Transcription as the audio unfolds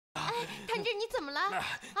谭志，你怎么了？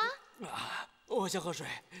我想喝水。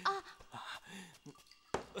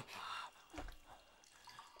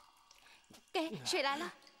给，水来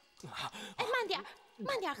了。哎，慢点，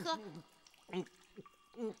慢点喝。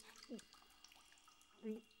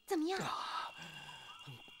怎么样？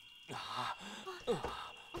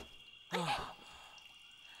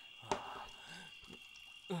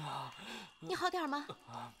你好点吗？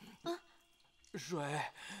水。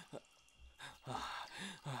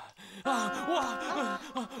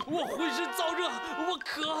我浑身燥热，我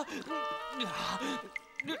渴。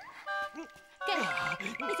给，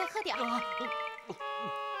你再喝点。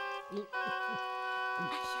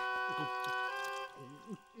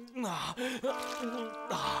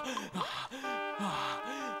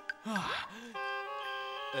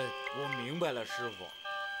我明白了，师傅。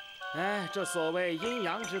哎，这所谓阴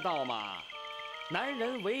阳之道嘛，男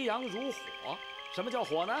人为阳如火。什么叫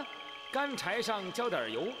火呢？干柴上浇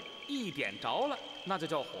点油，一点着了，那就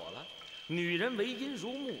叫火了。女人为阴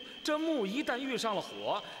如木，这木一旦遇上了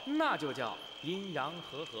火，那就叫阴阳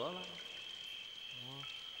和合了。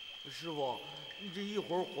师傅，你这一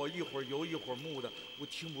会儿火一会儿油一会儿木的，我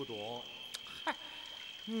听不懂。嗨，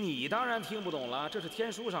你当然听不懂了，这是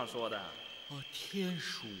天书上说的。天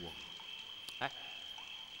书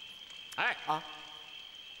啊！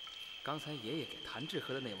刚才爷爷给谭志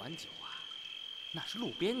喝的那碗酒啊，那是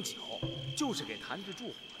路边酒，就是给谭志助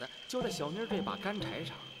火的，浇在小妮儿这把干柴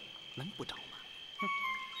上，能不着吗？哼，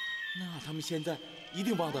那他们现在一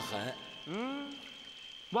定旺得很。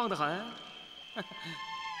旺得很。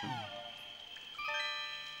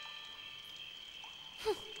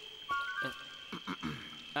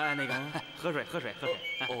那个，喝水。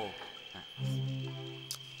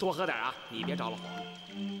多喝点啊，你别着了火。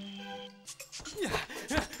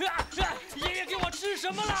爷爷给我吃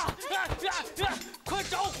什么了？快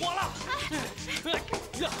着火了！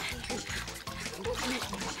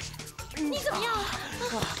你怎么样啊？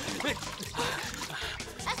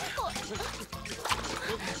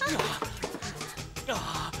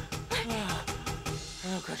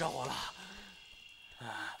快着火了！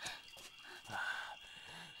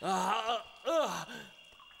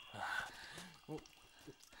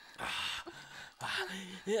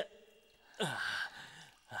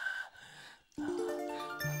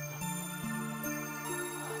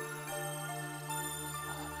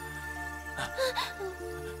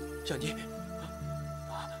小妮，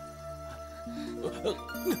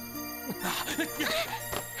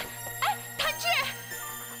谭志，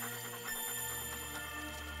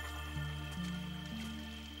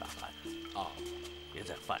大汉别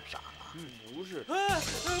再犯傻了。不是。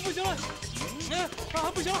不行了！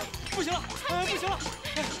不行了！不行了！不行了！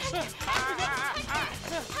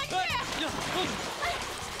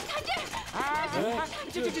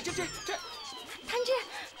谭志，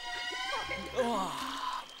哇！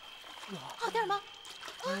好点吗？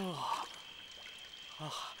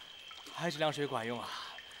还是凉水管用啊！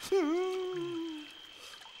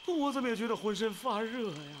我怎么也觉得浑身发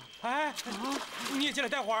热呀？你也进来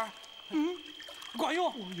待会儿。管用。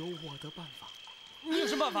我有我的办法。你有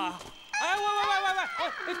什么办法？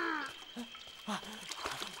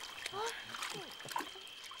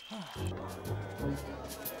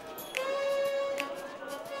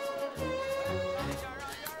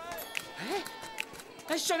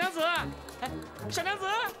喂！小娘子，小娘子，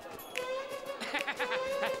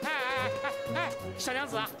小娘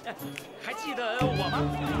子啊，还记得我吗？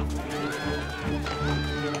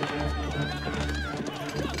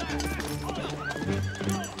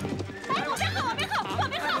我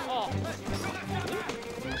别喝！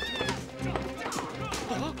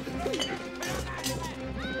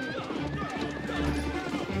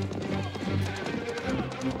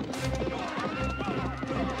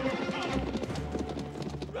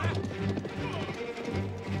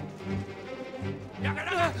两个人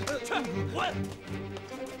去滚！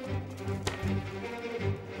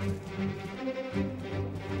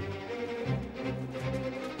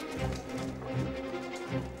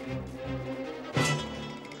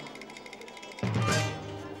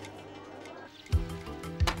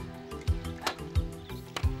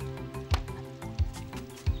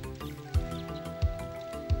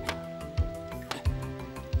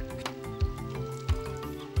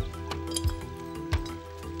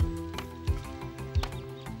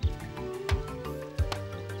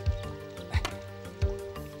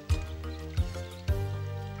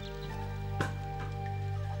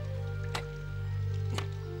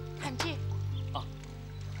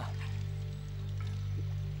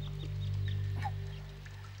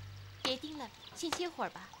先歇会儿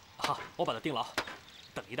吧。好，我把它盯牢，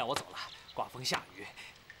等一旦我走了，刮风下雨，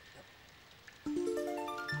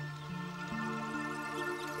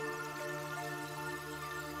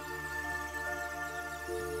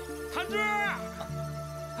谭志，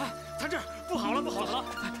哎，谭志，不好了，不好了！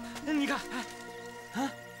哎，你看，哎，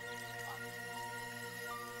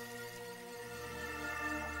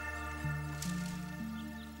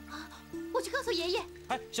啊。 我去告诉爷爷。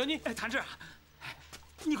哎，小妮，哎，谭志，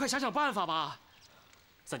你快想想办法吧。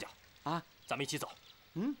三角啊，咱们一起走。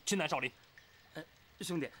嗯，去南少林。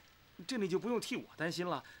兄弟，这你就不用替我担心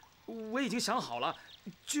了，我已经想好了，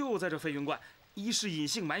就在这飞云观，一是隐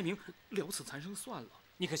姓埋名，了此残生算了。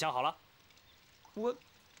你可想好了？我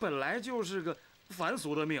本来就是个凡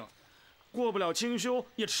俗的命，过不了清修，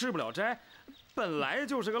也吃不了斋，本来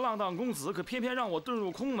就是个浪荡公子，可偏偏让我遁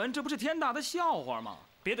入空门，这不是天大的笑话吗？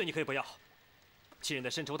别的你可以不要，亲人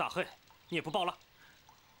的深仇大恨，你也不报了。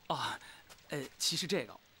啊，其实这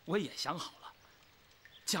个我也想好了，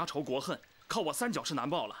家仇国恨。 靠我三角是难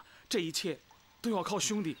报了，这一切都要靠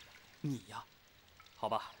兄弟你呀。好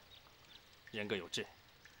吧，人各有志，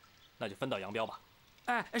那就分道扬镳吧。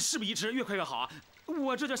哎，事不宜迟，越快越好啊！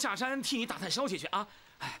我这就下山替你打探消息去啊！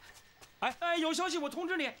哎，有消息我通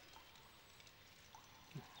知你。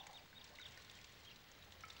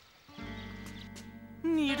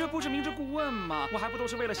你这不是明知故问吗？我还不都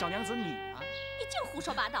是为了小娘子你啊！ 你净胡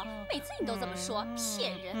说八道！每次你都这么说，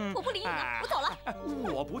骗人！我不理你了，我走了。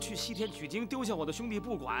我不去西天取经，丢下我的兄弟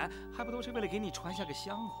不管，还不都是为了给你传下个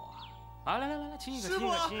香火啊！来，亲一个，亲一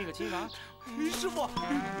个，亲一个，亲一个啊！师傅，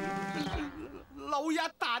老乌鸦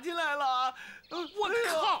打进来了！我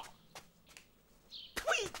靠！呸！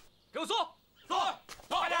给我松！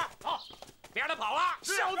快点，走，别让他跑了！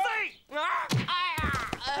小子！啊！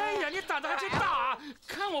哎呀，你胆子还真大啊！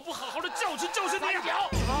看我不好好的教训教训你！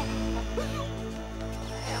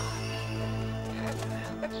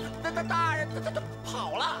大人，他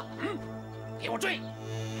跑了！给我追！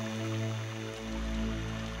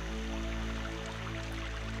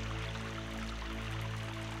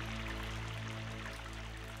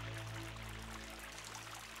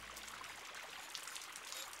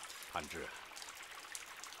谭志，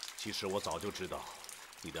其实我早就知道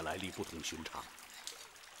你的来历不同寻常。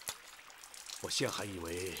我先还以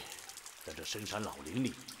为在这深山老林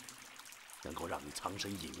里能够让你藏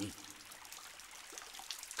身隐秘。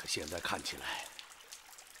 可现在看起来，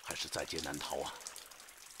还是在劫难逃啊！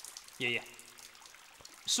爷爷，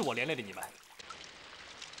是我连累了你们。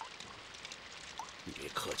你别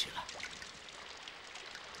客气了，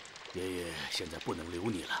爷爷现在不能留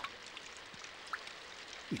你了，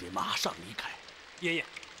你得马上离开。爷爷，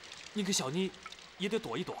您跟小妮也得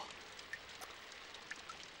躲一躲。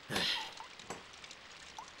哎，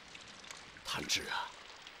谭志啊，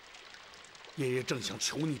爷爷正想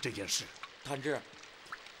求你这件事。谭志。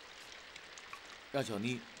 让小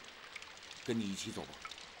妮跟你一起走吧。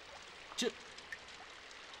这，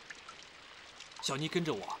小妮跟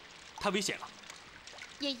着我，太危险了。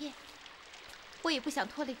爷爷，我也不想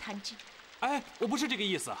拖累谭志。哎，我不是这个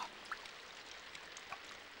意思。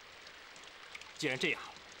既然这样，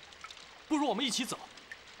不如我们一起走，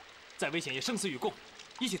再危险也生死与共，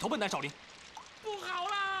一起投奔南少林。不好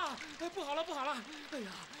了，不好了，不好了！哎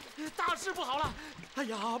呀！ 大事不好了！哎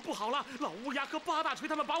呀，不好了！老乌鸦和八大锤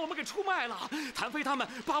他们把我们给出卖了，谭飞他们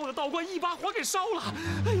把我的道观一把火给烧了。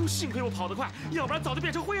哎呦，幸亏我跑得快，要不然早就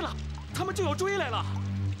变成灰了。他们就要追来了。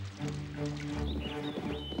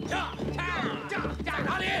驾！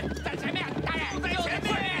哪里？在前面，大人，在前面！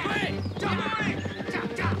对，驾！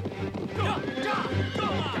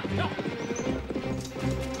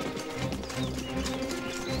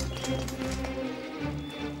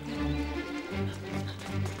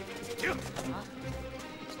停！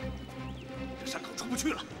这山口出不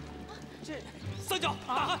去了。这三角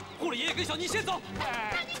大汉护着爷爷跟小妮先走。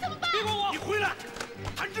那你怎么办？别管我！你回来，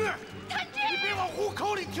谭志！你别往虎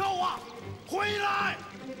口里跳啊！回来！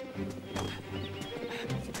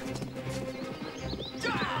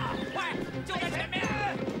驾！快，就在前面！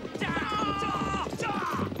驾！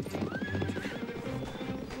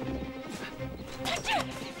谭志，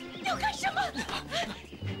你要干什么？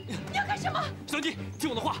你要干什么？小妮，听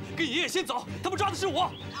我的话，跟爷爷先走。他们抓的是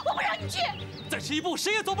我。我不让你去。再迟一步，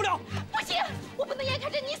谁也走不了。不行，我不能眼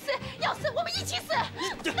看着你死，要死我们一起死。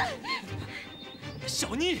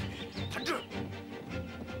小妮，谭志，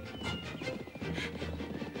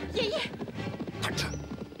爷爷，谭志，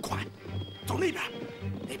快，走那边，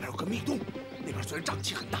那边有个密洞，那边虽然瘴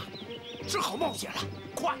气很大，只好冒险了。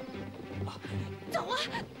快！走啊，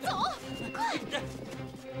走，快！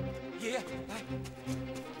爷爷，来，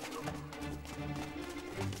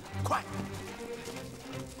快！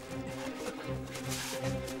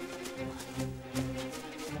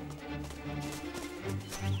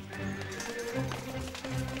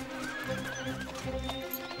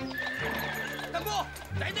大哥，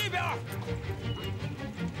在那边。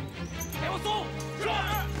给我搜！是。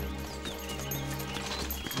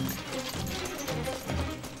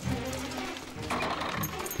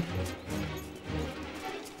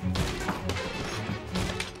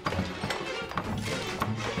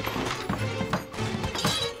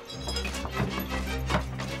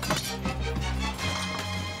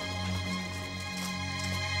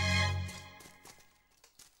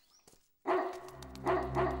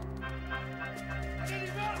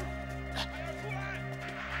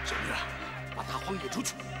引出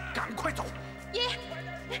去，赶快走！爷爷，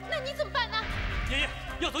那你怎么办呢？爷爷，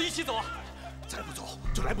要走一起走啊！再不走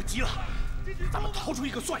就来不及了，咱们逃出一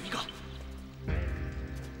个算一个。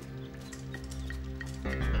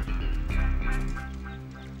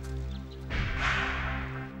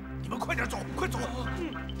你们快点走，快走！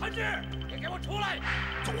谭志，也给我出来！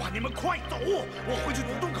走啊，你们快走！我回去堵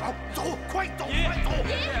洞口，走，快走，快走！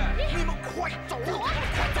爷爷，你们快走！走啊，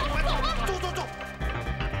快走，快走！走走走！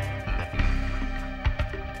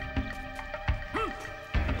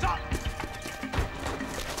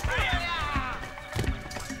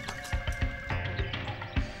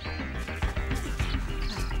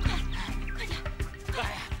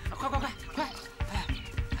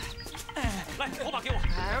 火把给我！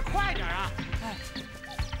快点啊！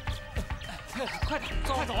快点，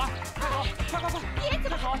快走啊！快走！快！爷爷怎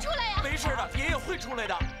么还不出来呀？没事的，爷爷会出来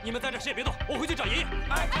的。你们在这谁也别动，我回去找爷爷。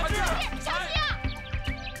哎，小心啊！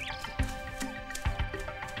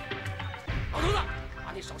老头子，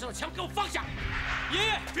把你手上的枪给我放下！爷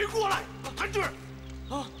爷，别过来！谭志，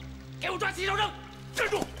啊，给我抓起手扔！站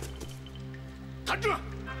住！谭志，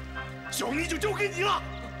小妮就交给你了。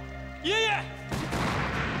爷爷。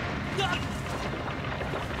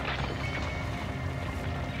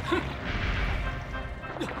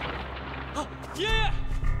 爷爷，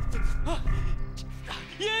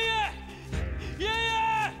爷爷，爷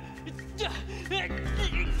爷，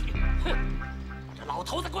把这老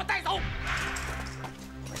头子给我带走，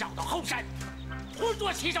绕到后山，混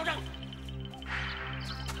作齐手扔。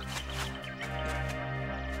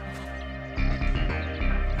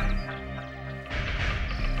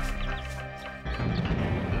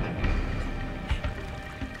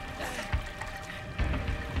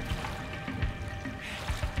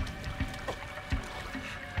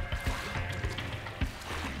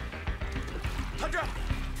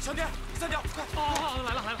三条，快！哦，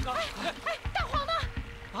来了！哎，大黄呢？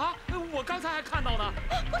啊，我刚才还看到呢。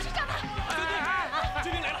我去找他。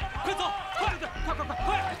军兵来了，快走！快！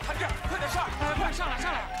谭志，快点上！快上来！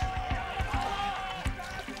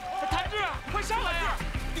谭志，快上来呀！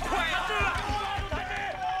你快呀！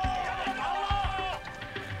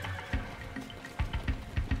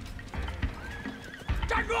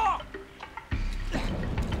站住！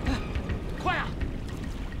快呀！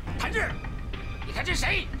谭志，你看这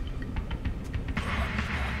谁？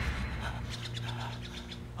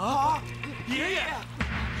 啊！爷爷，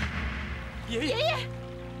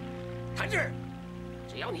谭志，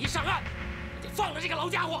只要你一上岸，我就放了这个老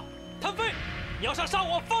家伙。谭飞，你要想杀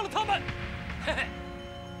我，放了他们。嘿嘿，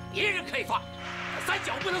别人可以放，三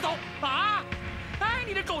脚不能走啊！哎，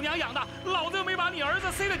你这狗娘养的，老子又没把你儿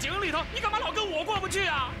子塞到井里头，你干嘛老跟我过不去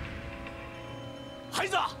啊？孩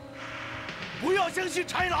子，不要相信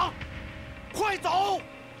豺狼，快走！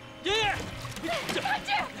爷爷，谭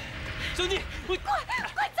志。 小妮，快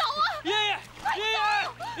走啊！爷爷，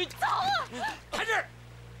快走啊！谭志，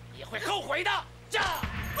你会后悔的。驾！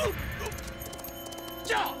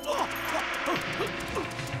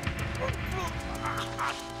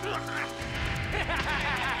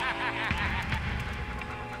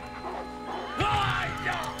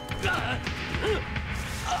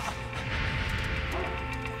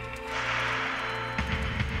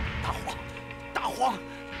大黄，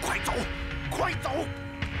快走！快走！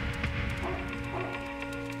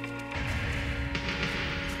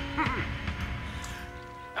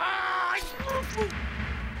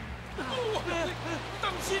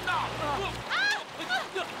 当心呐！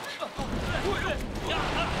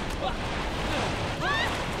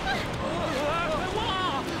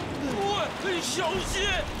小心！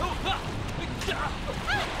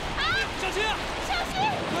小心啊！小心！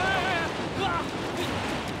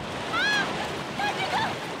谭志哥，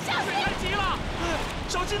小心！太急了，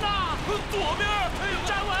小心呐！左边站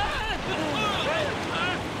稳！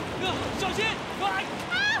小心！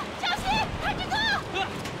小心！谭志哥！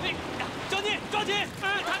小妮，抓紧！谭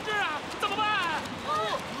志啊，怎么办？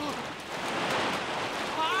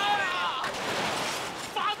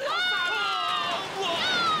法子要散了！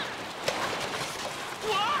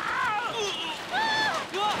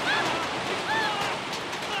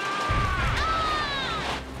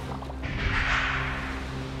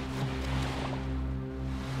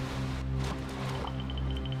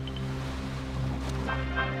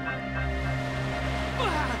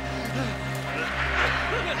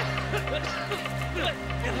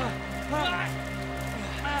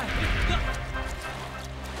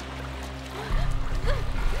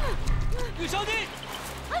小妮，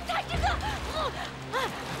他这个，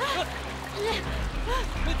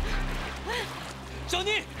小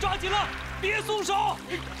妮，抓紧了，别松手！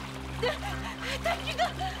他这个，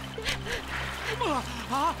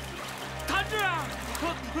谭志，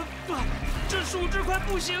这树枝快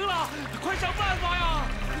不行了，快想办法呀！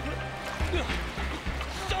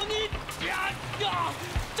小妮，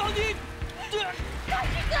小妮，他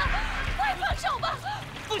这个，快放手吧！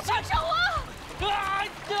不行，放手啊！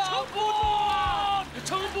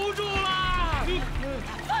撑不住了！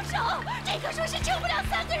放手！这棵树是救不了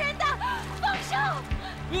3个人的，放手！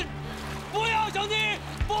不要，小妮，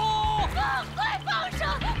不！快放手！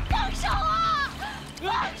放手啊！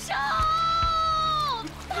放手！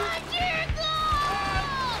他这个，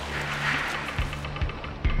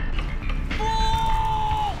不！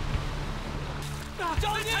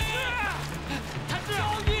小妮，谭志，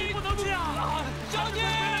小妮，不能这样！小妮，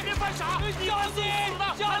别犯傻！小妮，小妮，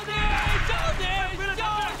小妮，小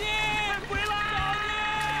妮，回来！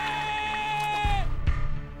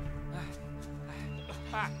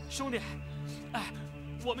兄弟，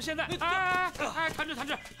我们现在，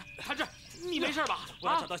谭志，你没事吧？我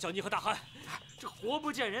要找到小妮和大憨。这活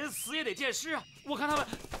不见人，死也得见尸啊！我看他们，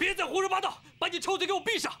别再胡说八道，把你臭嘴给我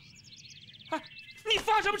闭上！你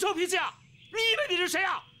发什么臭脾气啊？你以为你是谁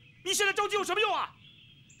啊？你现在着急有什么用啊？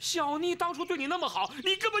小妮当初对你那么好，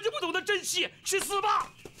你根本就不懂得珍惜，去死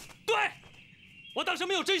吧！对，我当时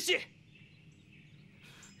没有珍惜。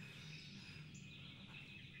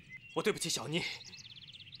我对不起小妮，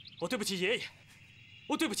我对不起爷爷，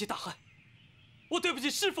我对不起大汉，我对不起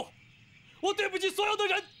师傅，我对不起所有的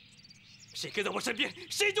人。谁跟在我身边，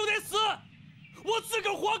谁就得死，我自个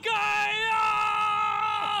儿活该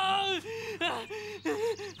呀！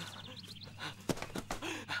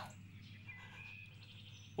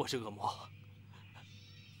我是恶魔，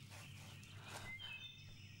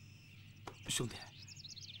兄弟，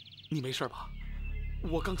你没事吧？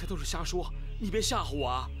我刚才都是瞎说，你别吓唬我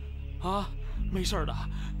啊！啊，没事的，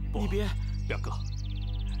你别。表哥，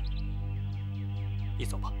你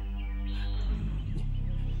走吧，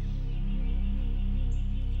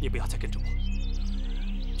你不要再跟着我，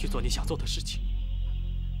去做你想做的事情，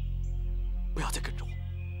不要再跟着我。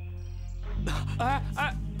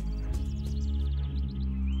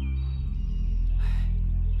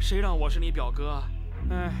谁让我是你表哥？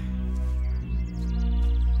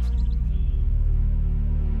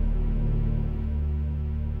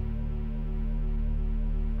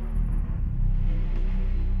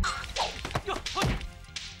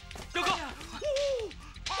表哥，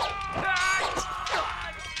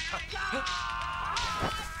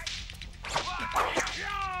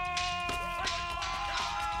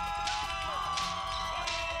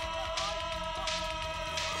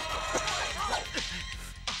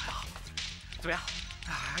怎么样？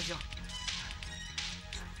还行。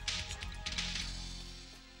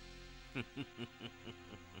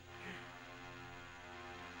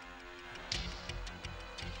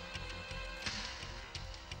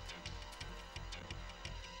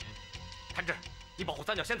谭志，你保护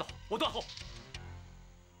三角先走，我断后。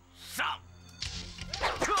上！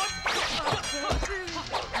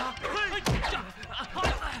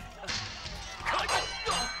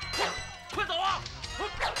快走啊！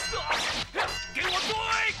给我追！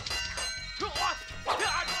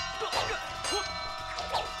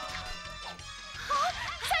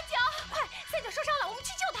三角，快！三角受伤了，我们去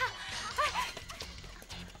救他！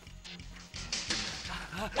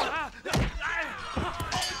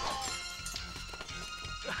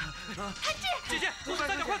谭志，姐姐，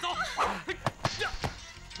三角，快走！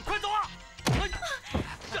快走啊！谭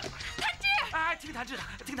志，听谭志的，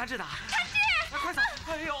听谭志的。谭志，快走！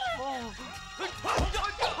哎呦！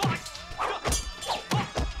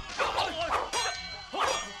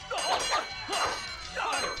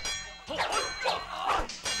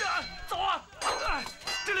走啊！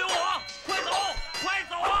这里有我，快走，快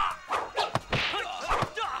走啊！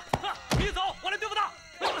你走，我来对付他。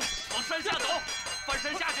往山下走，翻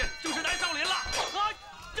山下去就是南少林了。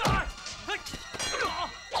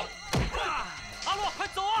阿洛，快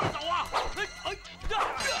走啊！走啊！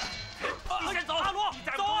你先走，阿洛，你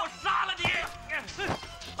再不走我杀了你！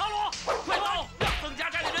阿洛，快走！邓家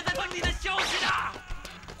寨的人在等你的消息呢！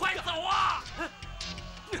快走啊！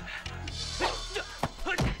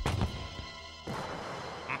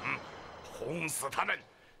轰死他们！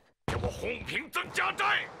给我轰平邓家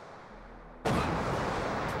寨！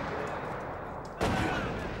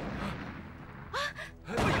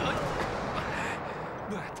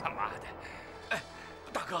他妈的！哎，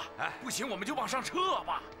大哥，哥，不行，我们就往上撤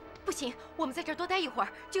吧。不行，我们在这儿多待一会儿，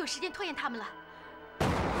就有时间拖延他们了。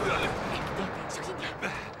小心点。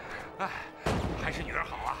哎，还是女儿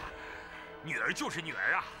好啊，女儿就是女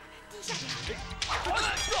儿啊。低下点。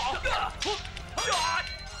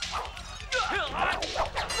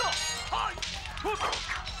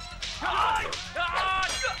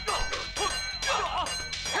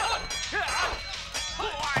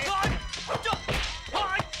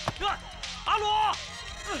阿罗，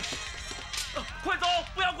快走，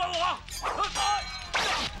不要管我！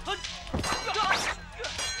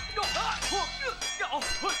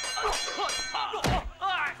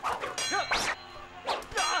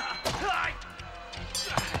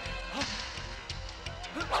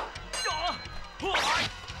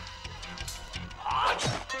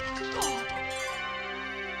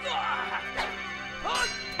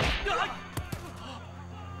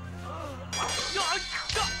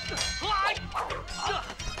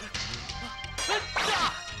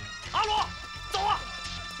阿罗，走啊！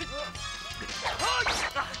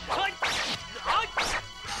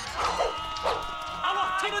阿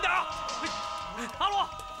罗，轻着点啊！阿罗，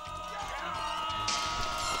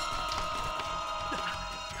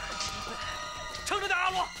撑着点，阿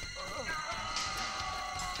罗。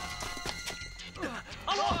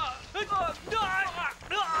阿罗，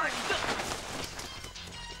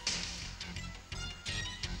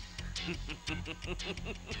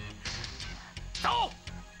走。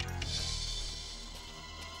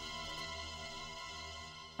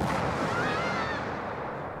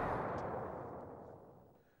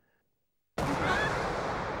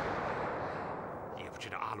也不知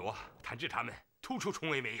道阿罗、谭志他们突出重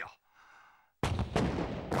围没有。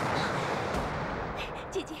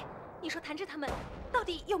姐姐，你说谭志他们到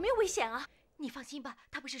底有没有危险啊？你放心吧，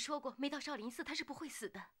他不是说过没到少林寺他是不会死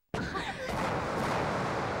的。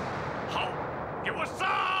好，给我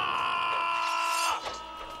杀！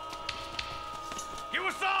给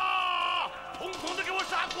我杀！统统的给我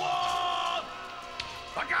杀光！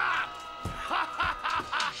八嘎！哈哈哈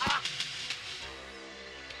哈哈！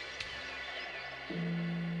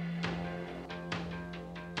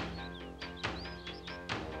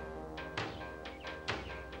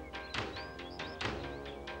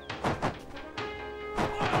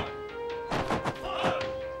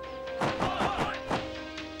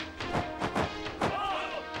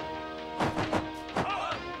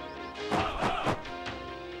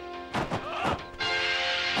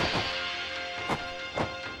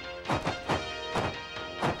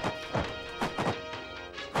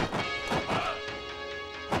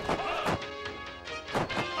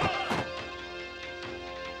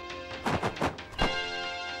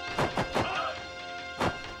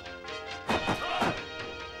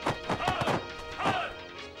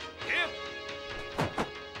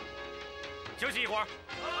休息一会儿。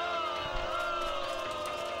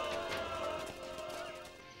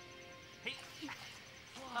嘿，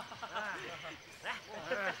来，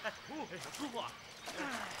舒服啊！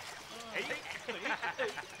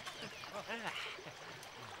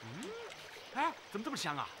哎，怎么这么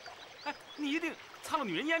香啊？哎，你一定擦了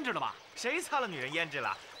女人胭脂了吧？谁擦了女人胭脂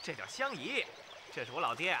了？这叫香仪，这是我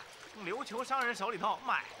老爹从琉球商人手里头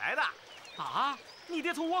买来的。啊？你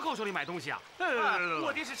爹从倭寇手里买东西啊？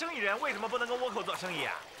我爹是生意人，为什么不能跟倭寇做生意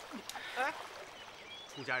啊？哎，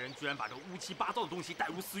出家人居然把这乌七八糟的东西带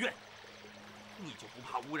入寺院，你就不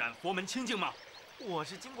怕污染佛门清净吗？我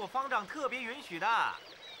是经过方丈特别允许的。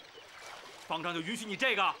方丈就允许你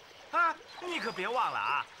这个？啊，你可别忘了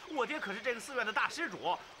啊，我爹可是这个寺院的大施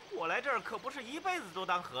主，我来这儿可不是一辈子都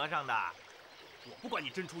当和尚的。我不管你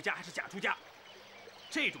真出家还是假出家，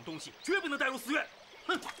这种东西绝不能带入寺院。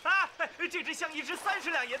哼！啊，这只香仪值30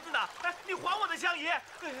两银子呢！哎，你还我的香仪！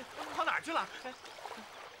跑哪儿去了？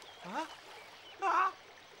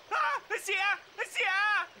血！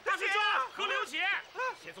大师兄，河里有血，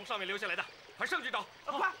血从上面流下来的，快上去找！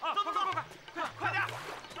快，快点，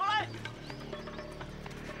走来！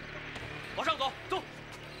往上走，走！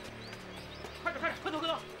快点，快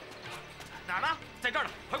走！哪儿呢？在这儿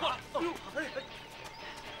呢，快过来！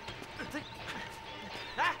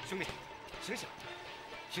来，兄弟，醒醒！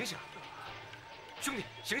醒醒！兄弟，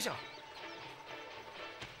醒醒！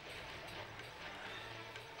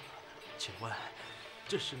请问，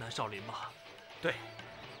这是南少林吗？对。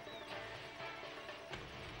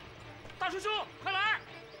大师兄，快来！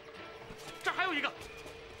这儿还有一个。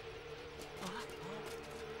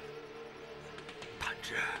谭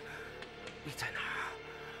志，你在哪儿？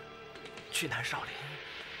去南少林。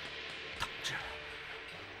谭志，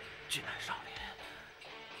去南少林。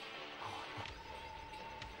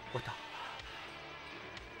我到了，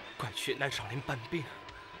快去南少林搬兵。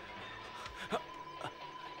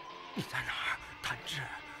你在哪儿，谭志？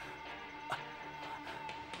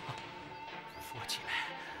扶我起来！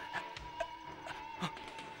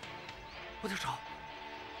我的手！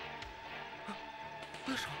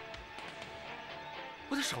我的手！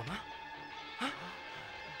我的手呢？啊！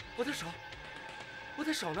我的手！我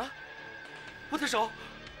的手呢？我的手！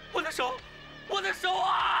我的手！我的手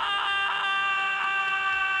啊！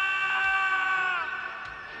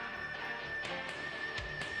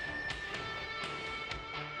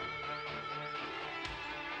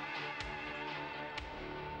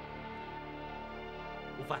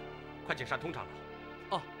吴范，快请山通长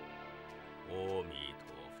老。哦，阿弥陀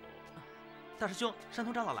佛。大师兄，山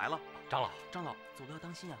通长老来了。长老，长老，走路要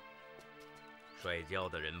当心啊。摔跤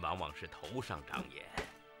的人往往是头上长眼，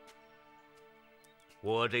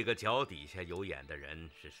我这个脚底下有眼的人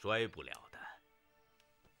是摔不了的。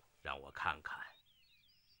让我看看。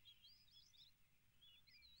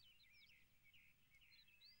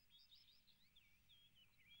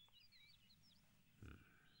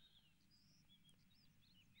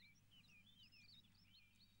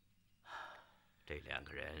这两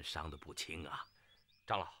个人伤得不轻啊。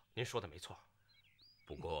长老，您说的没错。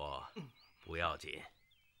不过不要紧。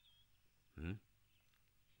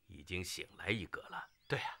已经醒来一个了。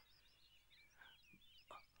对呀。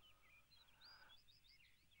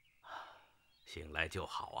醒来就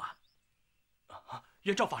好啊。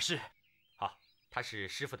元照法师。啊，他是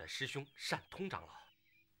师父的师兄善通长老。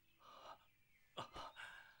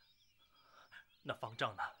那方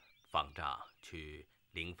丈呢？方丈去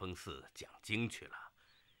灵峰寺讲经去了，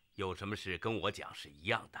有什么事跟我讲是一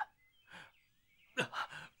样的。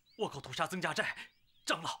倭寇屠杀曾家寨，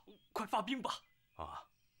长老快发兵吧！啊，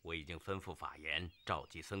我已经吩咐法言召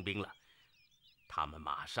集僧兵了，他们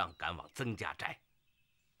马上赶往曾家寨。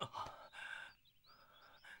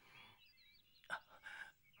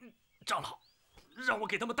长老，让我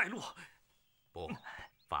给他们带路。不，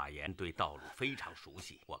法言对道路非常熟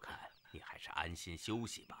悉，我看你还是安心休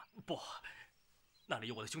息吧。不，那里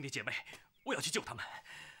有我的兄弟姐妹，我要去救他们。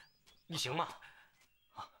你行吗？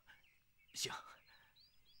行。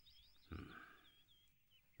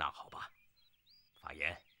那好吧，法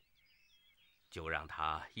言，就让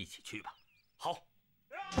他一起去吧。好。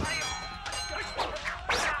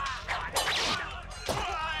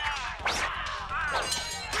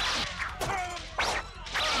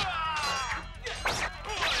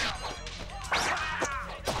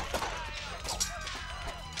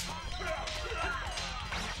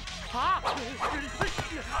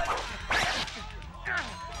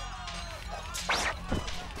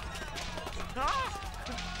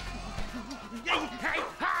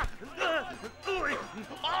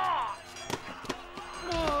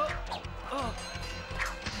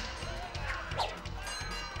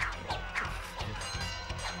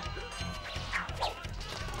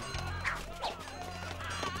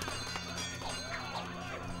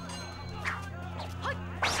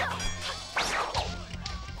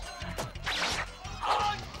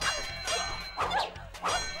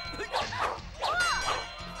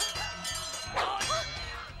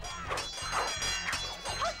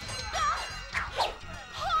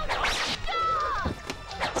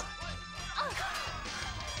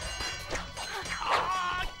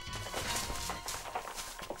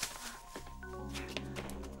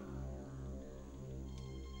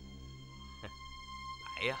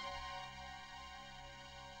来呀，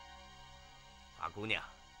花姑娘，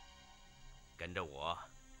跟着我，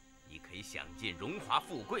你可以享尽荣华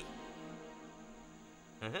富贵。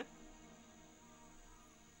来呀，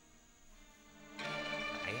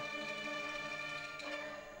来呀！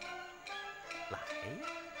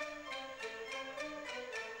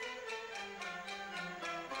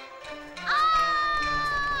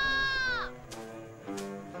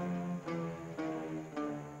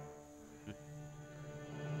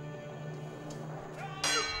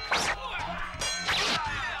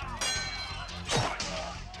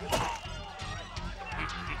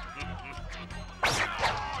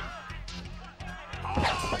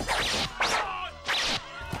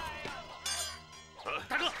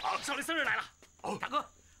少林僧人来了！哦，大哥，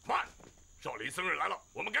慢！少林僧人来了，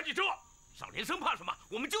我们赶紧撤！少林僧怕什么？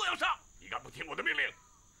我们就要上！你敢不听我的命令？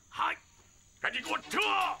嗨，赶紧给我撤！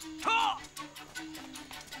撤！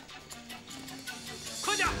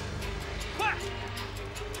快点，快！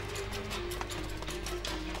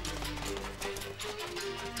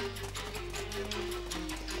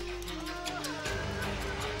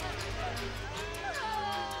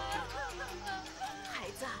孩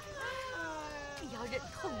子，你要忍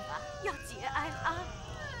痛吧，要节哀啊！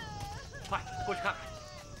快过去看看。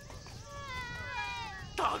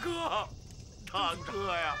大哥，大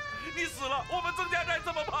哥呀，你死了，我们曾家寨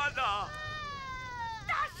怎么办呢？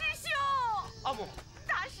大师兄，阿母，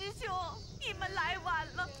大师兄，你们来晚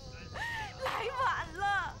了，来晚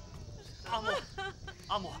了。阿母，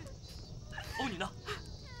阿母，欧女呢？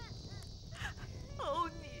欧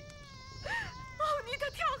女，她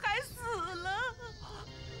跳海死了。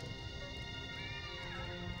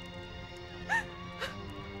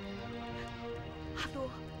阿罗，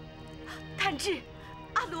谭志，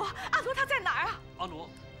阿罗，他在哪儿啊？阿罗，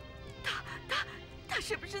他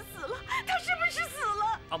是不是死了？他是不是死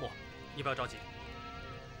了？阿母，你不要着急，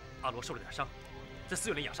阿罗受了点伤，在寺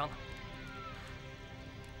院里养伤呢。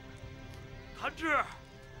谭志，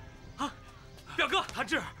啊，表哥，谭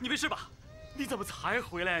志，你没事吧？你怎么才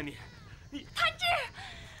回来啊你？谭志，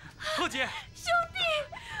贺姐，兄弟，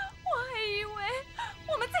我还以为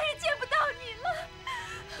我们再也见不到你了。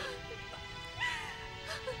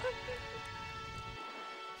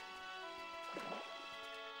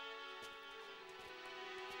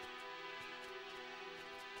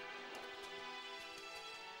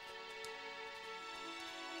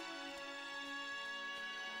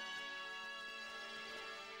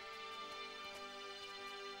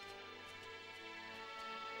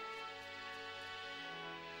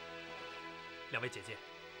两位姐姐，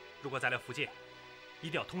如果再来福建，一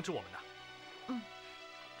定要通知我们呢。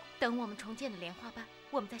等我们重建了莲花班，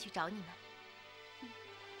我们再去找你们。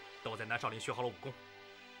等我在南少林学好了武功，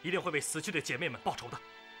一定会为死去的姐妹们报仇的。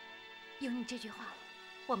有你这句话，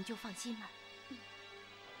我们就放心了。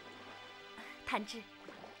谭志，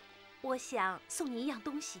我想送你一样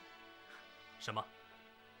东西。什么？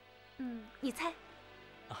你猜？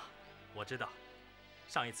啊，我知道，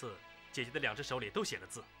上一次姐姐的2只手里都写了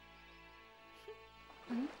字。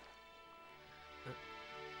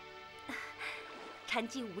禅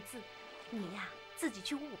机无字，你呀自己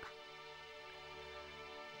去悟吧。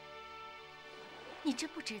你真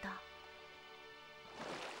不知道？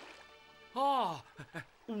哦，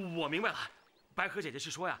我明白了，白河姐姐是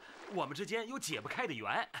说呀，我们之间有解不开的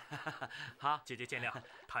缘。好，姐姐见谅，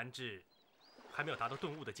谭志还没有达到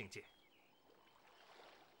顿悟的境界。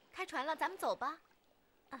开船了，咱们走吧。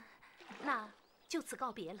那就此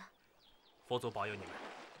告别了。佛祖保佑你们。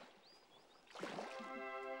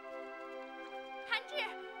谭志、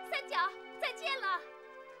三角，再见了。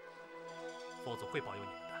佛祖会保佑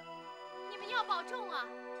你们的。你们要保重啊。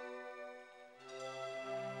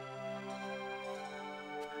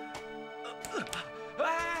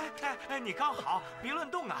哎，你刚好，别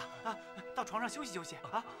乱动啊！到床上休息休息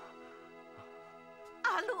啊。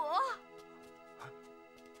阿罗，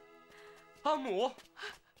阿母，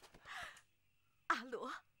阿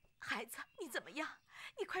罗，孩子，你怎么样？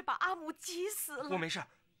你快把阿母急死了。我没事。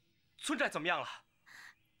村寨怎么样了？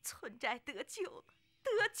村寨得救了，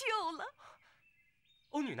得救了。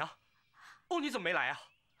欧女呢？欧女怎么没来啊？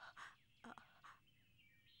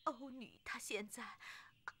欧女她现在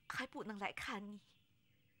还不能来看你。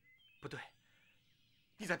不对，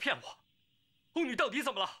你在骗我！欧女到底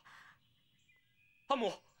怎么了？阿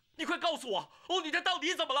母，你快告诉我，欧女她到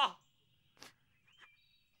底怎么了？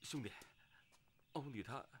兄弟，欧女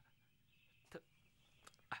她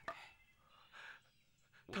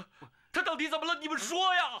到底怎么了？你们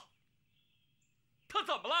说呀！她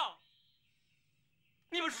怎么了？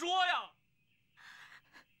你们说呀！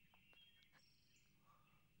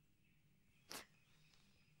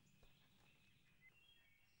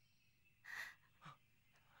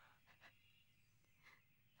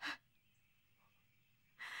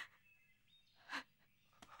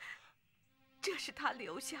这是他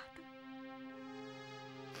留下的。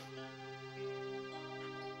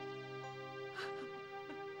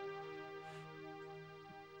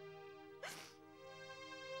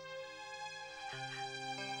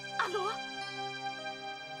阿罗，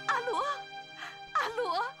阿罗，阿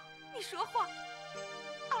罗，你说话！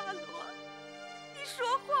阿罗，你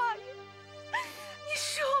说话呀！你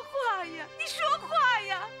说话呀！你说话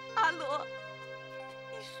呀！阿罗，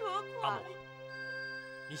你说话！阿母，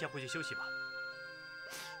你先回去休息吧，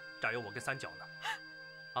这儿有我跟三角呢。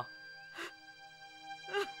啊！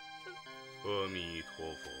阿弥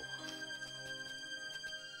陀佛。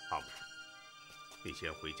阿母，你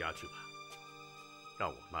先回家去吧，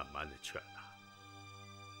让我慢慢的劝他。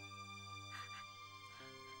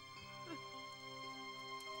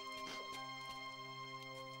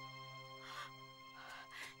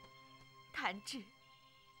谭志，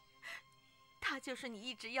他就是你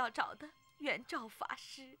一直要找的圆照法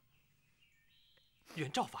师。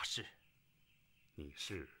圆照法师，你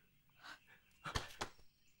是？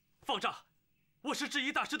方丈，我是智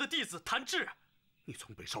一大师的弟子谭志。你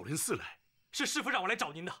从北少林寺来？是师父让我来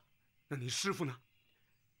找您的。那你师父呢？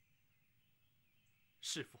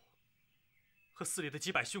师父和寺里的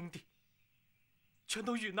几百兄弟全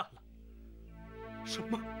都遇难了。什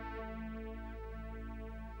么？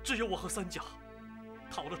只有我和三角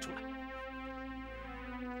逃了出来。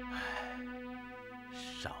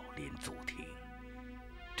少林祖庭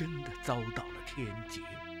真的遭到了天劫。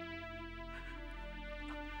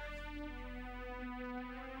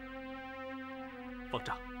方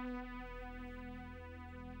丈，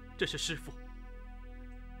这是师父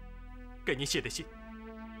给您写的信。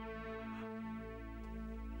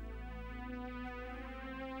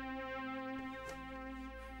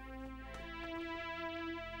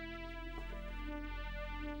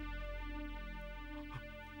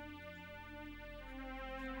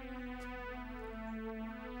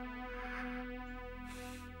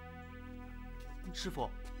师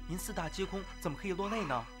傅，您四大皆空，怎么可以落泪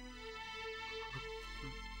呢？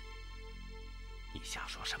你瞎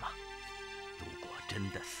说什么？如果真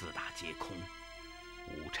的四大皆空，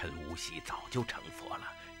无尘无喜早就成佛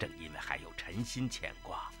了。正因为还有尘心牵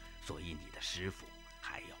挂，所以你的师傅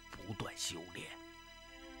还要不断修炼。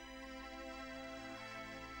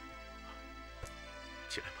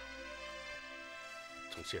起来吧。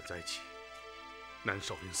从现在起，南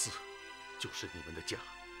少林寺就是你们的家。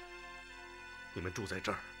你们住在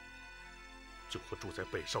这儿，就和住在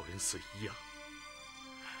北少林寺一样。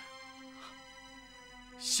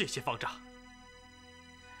谢谢方丈。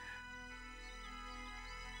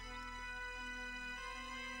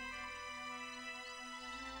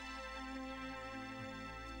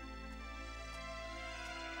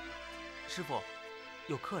师傅，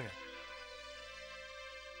有客人。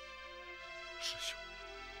师兄，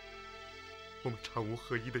我们禅无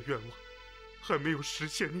合一的愿望还没有实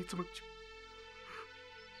现，你怎么就……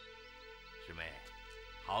师妹，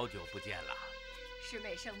好久不见了。师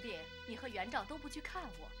妹生病，你和元照都不去看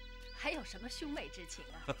我，还有什么兄妹之情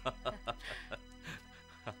啊？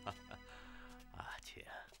啊，请。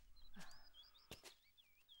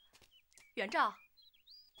元照。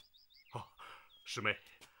哦，师妹，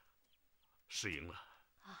失迎了。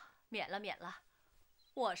啊，免了免了，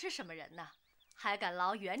我是什么人呢？还敢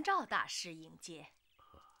劳元照大师迎接。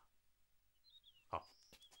好，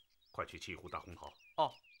快去沏一壶大红袍。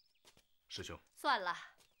哦。师兄，算了，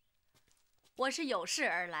我是有事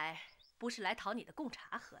而来，不是来讨你的贡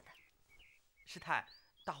茶喝的。师太，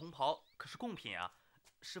大红袍可是贡品啊！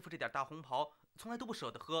师傅这点大红袍从来都不舍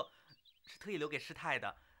得喝，是特意留给师太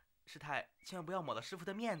的。师太千万不要抹了师傅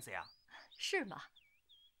的面子呀！是吗？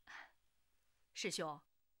师兄，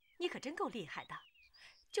你可真够厉害的，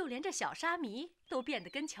就连这小沙弥都变得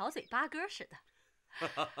跟巧嘴八哥似的。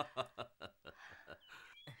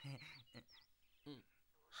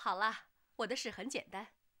好了。我的事很简单，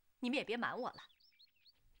你们也别瞒我了。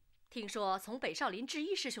听说从北少林智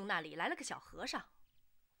一师兄那里来了个小和尚，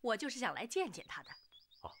我就是想来见见他的。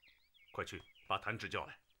好，快去把谭志叫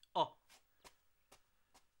来。哦。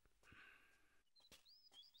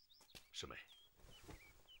师妹，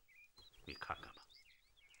你看看吧。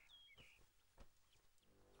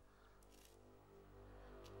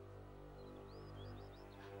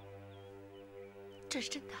这是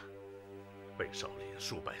真的。北少林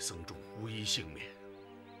数百僧众无一幸免，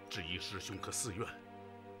智一师兄和寺院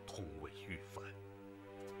同为遇犯。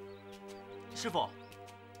师傅，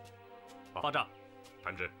方丈，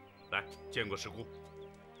谭志，来见过师姑。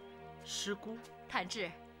师姑，谭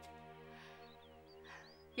志，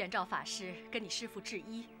元照法师跟你师父智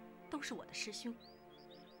一都是我的师兄。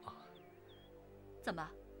啊，怎么，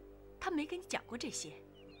他没跟你讲过这些？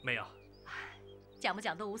没有。讲不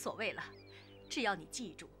讲都无所谓了，只要你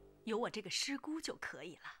记住。有我这个师姑就可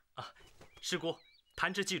以了啊！师姑，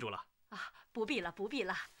谭志记住了啊！不必了，不必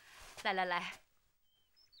了。来来来，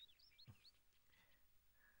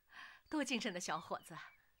多精神的小伙子，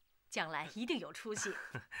将来一定有出息。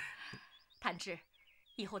谭志，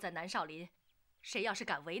以后在南少林，谁要是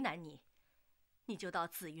敢为难你，你就到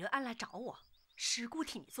紫云庵来找我，师姑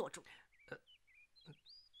替你做主。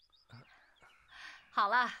好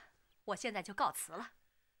了，我现在就告辞了。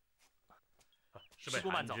师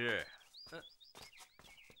姑慢走。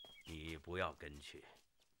你不要跟去，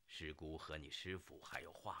师姑和你师父还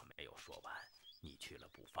有话没有说完，你去了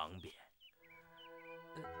不方便。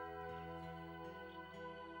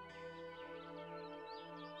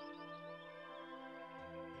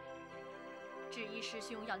智一师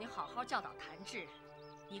兄要你好好教导谭志，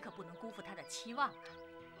你可不能辜负他的期望啊！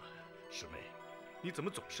师妹，你怎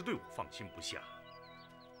么总是对我放心不下？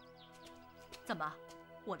怎么，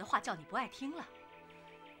我的话叫你不爱听了？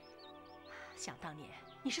想当年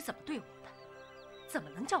你是怎么对我的，怎么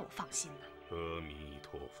能叫我放心呢？阿弥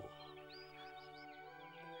陀佛。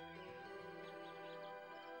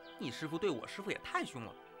你师父对我师父也太凶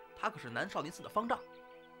了，他可是南少林寺的方丈。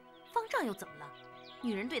方丈又怎么了？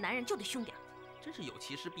女人对男人就得凶点。真是有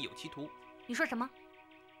其师必有其徒。你说什么？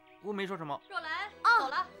我没说什么。若兰，哦走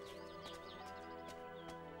了。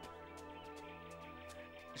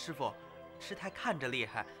师傅，师太看着厉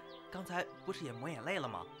害，刚才不是也抹眼泪了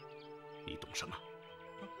吗？你懂什么？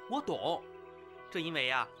我懂。正因为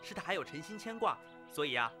呀，师太还有诚心牵挂，所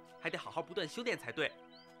以呀，还得好好不断修炼才对。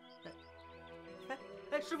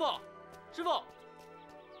哎，师傅，师傅，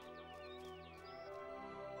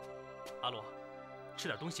阿罗，吃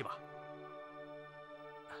点东西吧。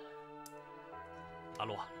阿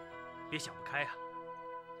罗，别想不开呀！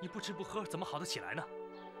你不吃不喝，怎么好得起来呢？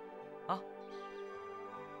啊！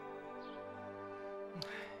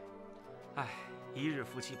哎，一日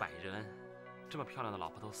夫妻百日恩，这么漂亮的老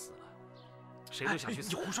婆都死了，谁都想去死。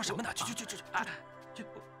你胡说什么呢？去！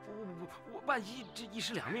我万一这一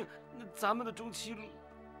尸两命，那咱们的中期路……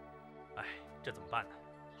哎，这怎么办呢？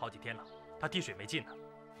好几天了，他滴水没进呢。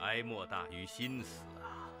哀莫大于心死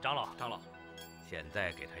啊！长老，现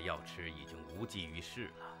在给他药吃已经无济于事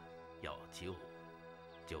了，要救，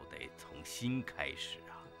就得从心开始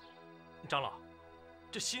啊！长老，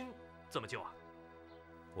这心怎么救啊？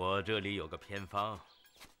我这里有个偏方，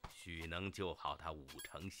许能救好他5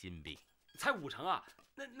成心病。才5成啊？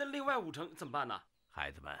那另外5成怎么办呢？孩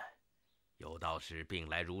子们，有道是病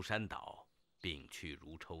来如山倒，病去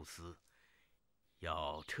如抽丝。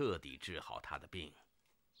要彻底治好他的病，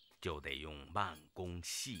就得用慢工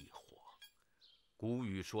细活。古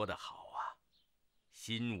语说得好啊，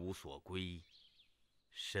心无所归，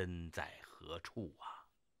身在何处啊？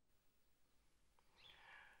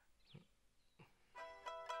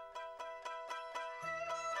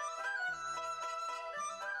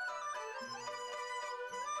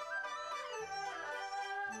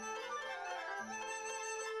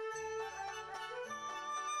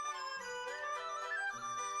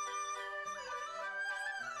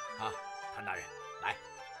啊，谭大人，来。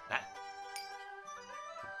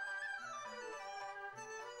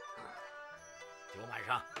酒满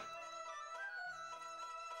上。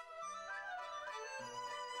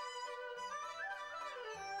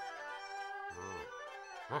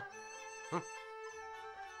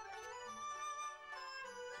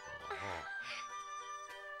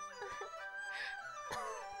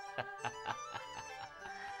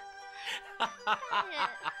大人。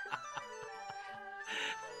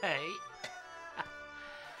哎，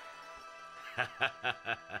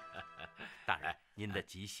大人，您的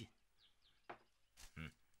急信。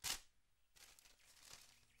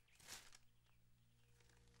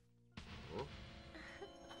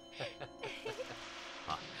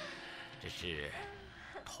啊，这是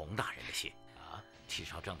童大人的信啊。戚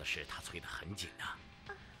少正的事，他催得很紧啊。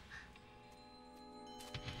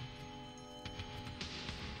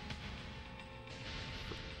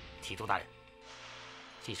提督大人，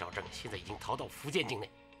戚少正现在已经逃到福建境内，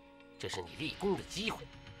这是你立功的机会，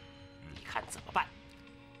你看怎么办？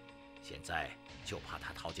现在就怕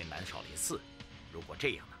他逃进南少林寺，如果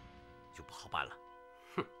这样呢，就不好办了。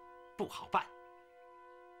哼，不好办。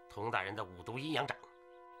童大人的5毒阴阳掌，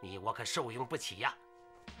你我可受用不起呀。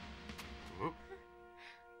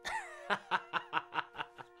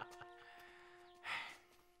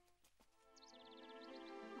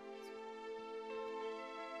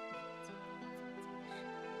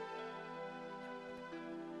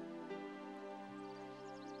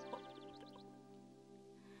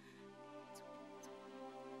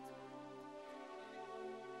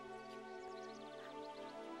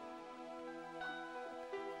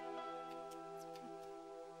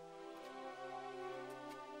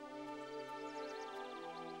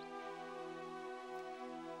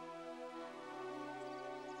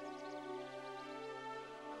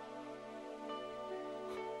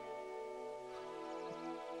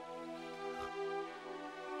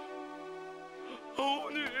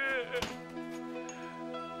欧女，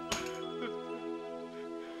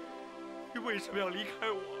你为什么要离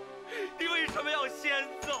开我？你为什么要先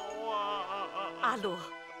走啊？阿罗，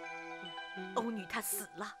欧女她死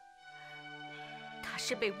了，她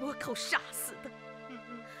是被倭寇杀死的。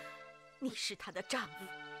你是她的丈夫，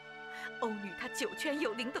欧女她九泉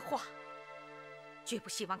有灵的话，绝不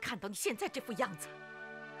希望看到你现在这副样子。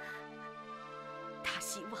她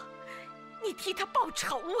希望你替她报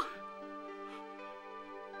仇啊！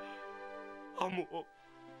阿母，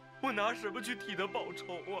我拿什么去替他报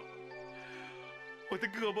仇啊？我的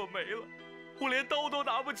胳膊没了，我连刀都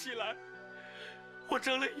拿不起来，我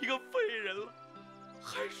成了一个废人了，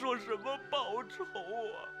还说什么报仇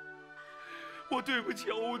啊？我对不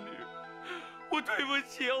起欧女，我对不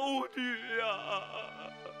起欧女呀！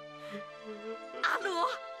阿罗，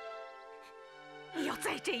你要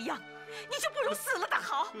再这样，你就不如死了的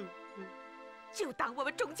好。就当我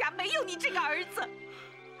们钟家没有你这个儿子。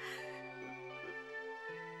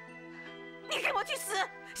你给我去死！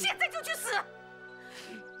现在就去死！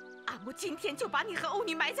阿母今天就把你和欧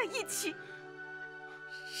女埋在一起。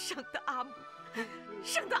生的阿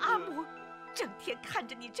母，整天看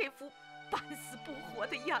着你这副半死不活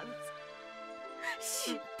的样子，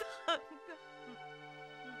心疼啊！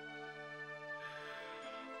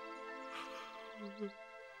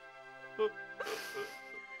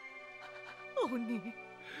欧女，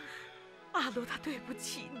阿罗他对不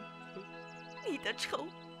起你，你的仇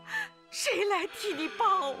谁来替你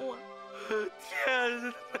报啊？天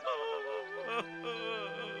哪！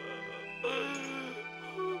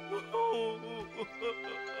欧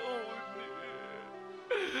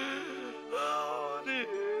女，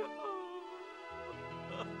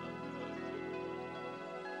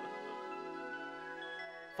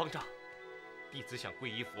方丈，弟子想皈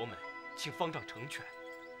依佛门，请方丈成全。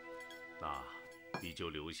那你就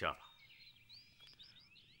留下了。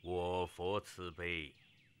我佛慈悲，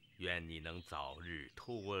愿你能早日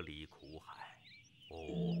脱离苦海。阿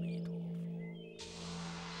弥陀佛。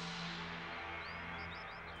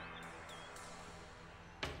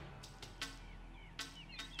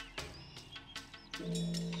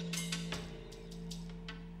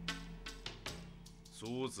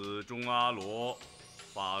苏子钟阿罗，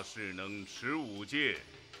发誓能持5戒，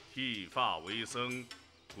剃发为僧，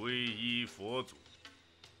皈依佛祖。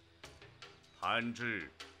谭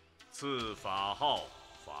志，赐法号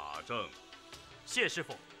法正。谢师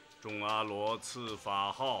傅。钟阿罗赐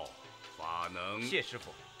法号法能。谢师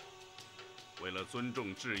傅。为了尊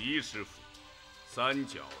重智一师傅，三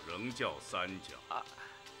角仍叫三角啊，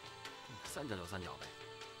三角就三角呗。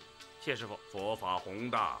谢师傅。佛法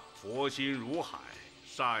宏大，佛心如海，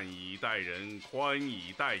善以待人，宽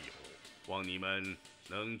以待友。望你们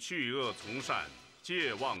能去恶从善，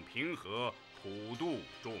戒妄平和，普度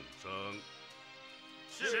众生。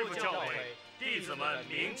师父教诲，弟子们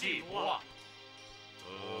铭记不忘。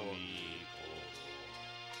阿弥陀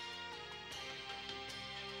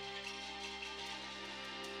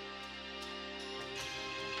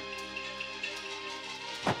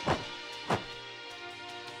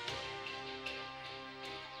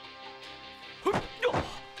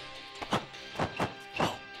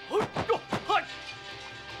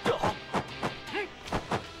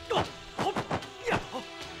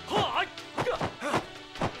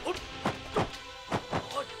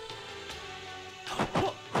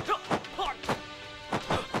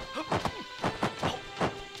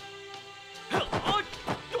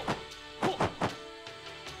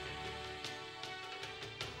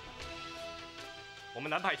我们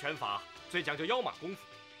南派拳法最讲究腰马功夫，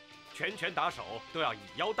拳拳打手都要以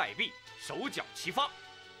腰带臂，手脚齐发。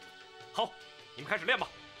好，你们开始练吧。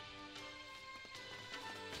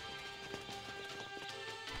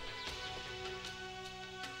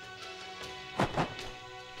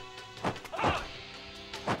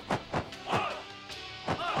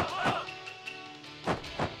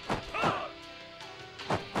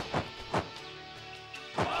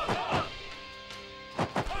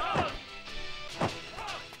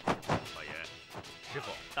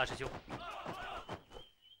大师兄，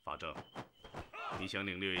法正，你想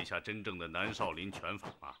领略一下真正的南少林拳法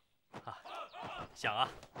吗？啊，想啊。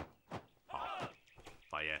好，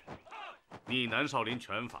法言，你南少林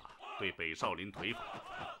拳法对北少林腿法，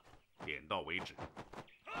点到为止。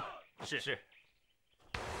是。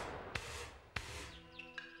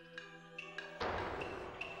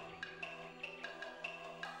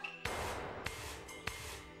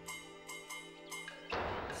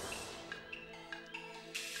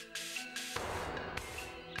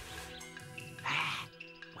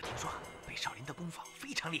功夫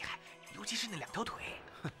非常厉害，尤其是那2条腿。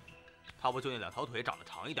哼，他不就那2条腿长得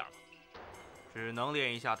长一点吗？只能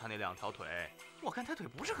练一下他那2条腿。我看他腿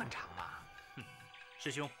不是很长啊。哼，师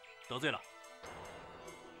兄得罪了。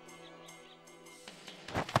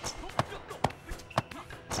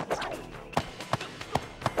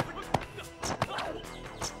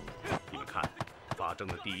你们看，法正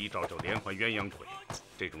的第1招叫连环鸳鸯腿，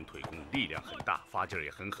这种腿功力量很大，发劲儿也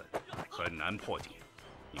很狠，很难破解。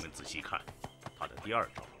你们仔细看。他的第2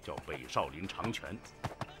招叫北少林长拳，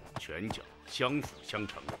拳脚相辅相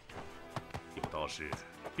成。有道是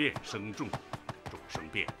变生众，众生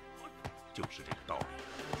变，就是这个道理。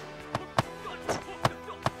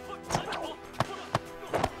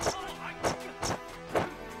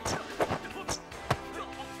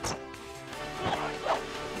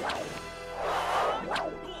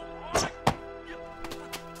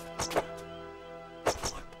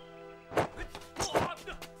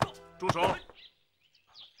住手！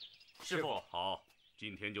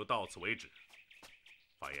就到此为止。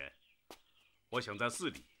法言，我想在寺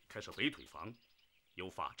里开设北腿房，由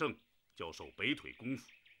法正教授北腿功夫，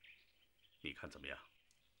你看怎么样？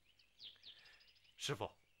师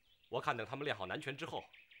傅，我看等他们练好南拳之后，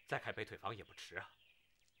再开北腿房也不迟啊。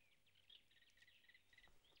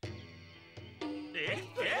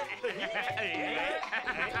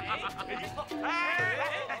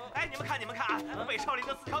哎，你们看啊，北少林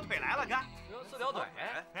的4条腿来了，看4条腿。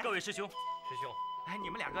各位师兄，哎，你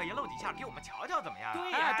们2个也露几下给我们瞧瞧怎么样？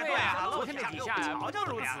对呀，昨天那几下瞧瞧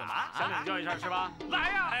如此嘛，想领教一下是吧？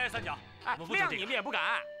来呀！哎，三角，亮你们也不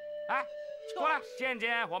敢。哎，过来见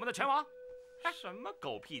见我们的拳王。什么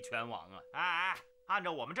狗屁拳王啊！哎，按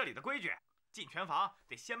照我们这里的规矩，进拳房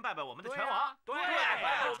得先拜拜我们的拳王。对，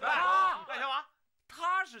拜拳王。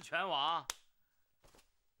他是拳王。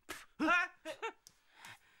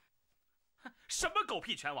什么狗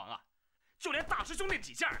屁拳王啊！就连大师兄那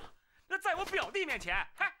几下啊，那在我表弟面前，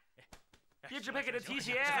也只配给他提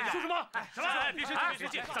鞋。说什么？什么？别生气，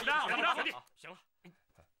怎么着？行了，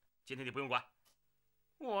今天你不用管。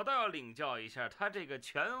我倒要领教一下他这个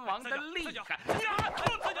拳王的厉害。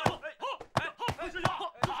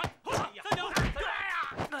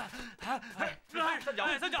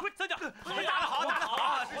三角，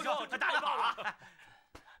好，师兄，打得好啊！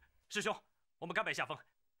师兄，我们甘拜下风，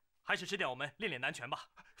还是指点我们练南拳吧。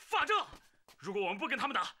法正，如果我们不跟他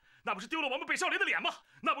们打，那不是丢了我们北少林的脸吗？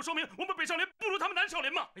那不说明我们北少林不如他们南少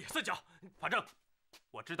林吗？哎呀，三角，法正，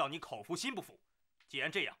我知道你口服心不服，既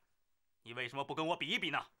然这样，你为什么不跟我比一比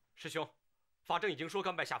呢？师兄，法正已经说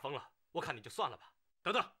甘拜下风了，我看你就算了吧。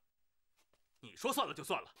等等，你说算了就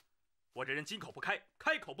算了，我这人金口不开，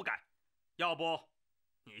开口不改，要不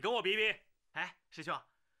你跟我比比？哎，师兄，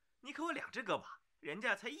你可我2只胳膊，人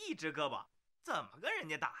家才1只胳膊，怎么跟人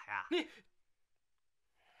家打呀？你，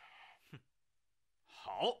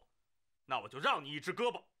好，那我就让你1只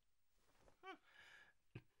胳膊。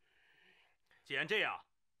既然这样，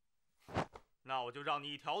那我就让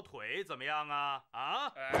你1条腿，怎么样啊？啊！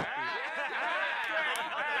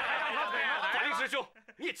法令师兄，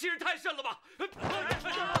你也欺人太甚了吧！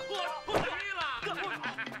我晕了。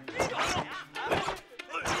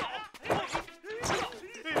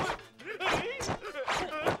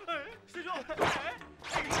师兄，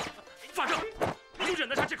法正，你忍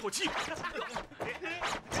得下这口气？住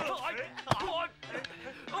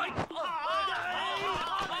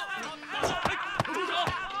手！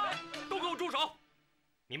都给我住手！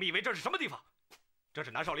你们以为这是什么地方？这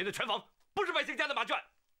是南少林的拳房，不是百姓家的马圈。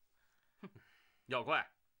要怪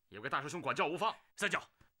也怪大师兄管教无方。三角，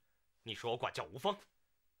你说我管教无方？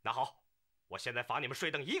那好，我现在罚你们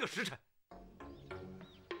睡等1个时辰。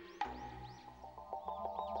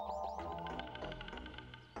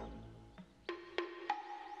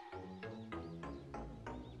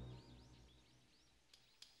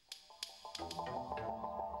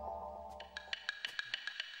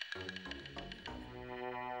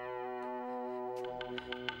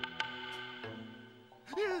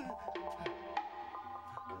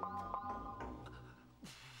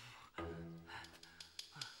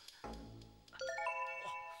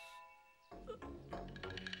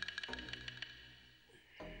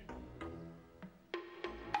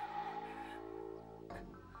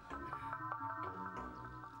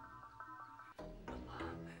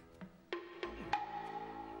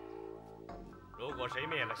如果谁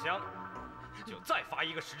灭了香，就再罚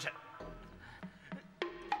1个时辰。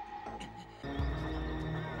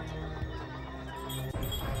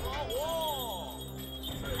不老虎，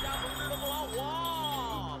释迦同志的不老虎，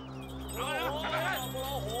不老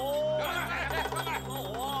虎，不老虎，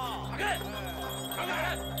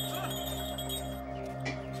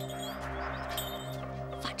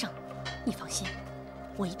法正，你放心，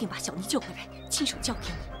我一定把小妮救回来，亲手交给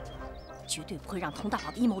你，绝对不会让佟大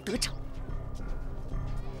宝的阴谋得逞。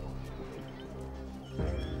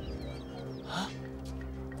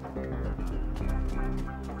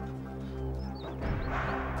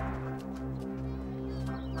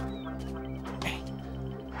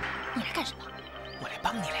你来干什么？我来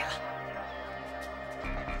帮你来了。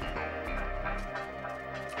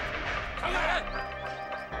让开！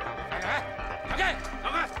让开！让开！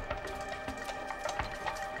让开！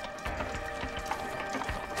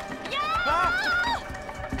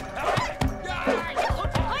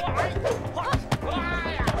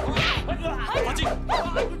法进！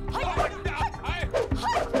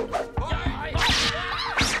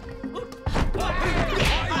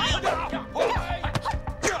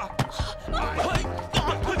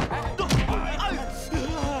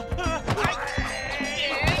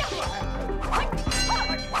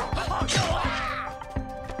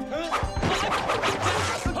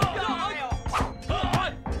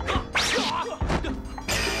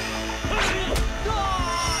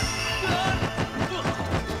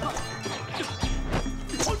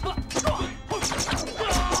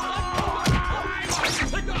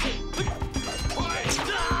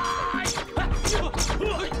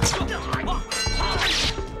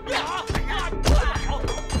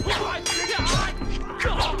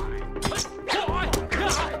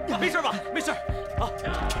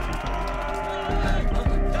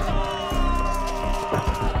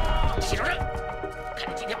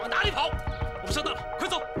哪里跑？我们上当了，快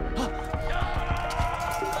走！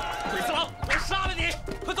鬼次郎，我杀了你！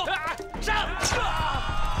快走，上！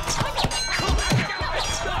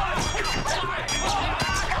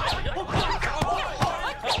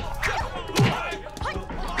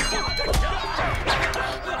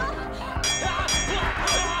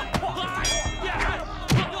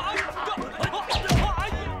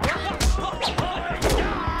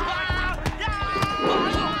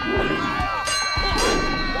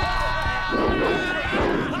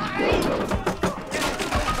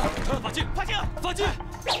法镜，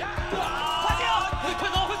快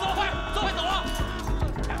走，快走，快走啊！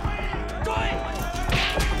追，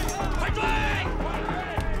快追！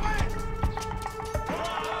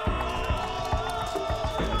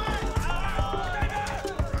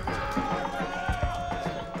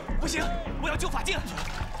不行，我要救法镜。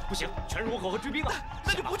不行，全是倭寇和追兵啊！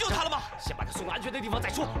那就不救他了吗？先把他送到安全的地方再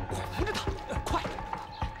说。快扶着他，快！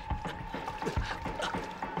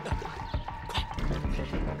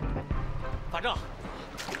法正，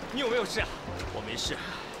你有没有事啊？我没事，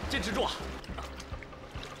坚持住啊！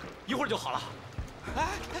一会儿就好了。哎，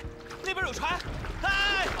那边有船！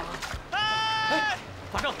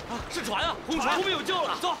法正，是船啊！红船，我们有救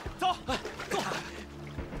了！走，走，走！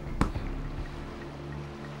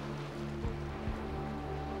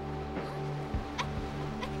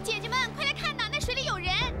姐姐们，快来看呐，那水里有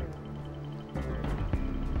人！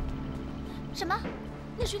什么？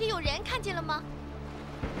那水里有人，看见了吗？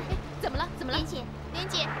哎，怎么了？怎么了？莲姐，莲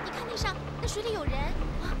姐，你看那水里有人！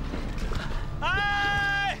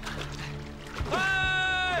哎！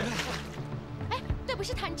这不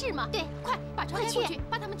是谭志吗？对，快把船开过去，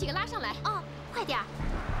把他们几个拉上来。哦，快点儿！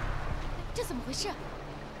这怎么回事？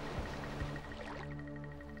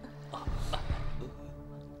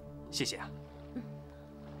谢谢啊。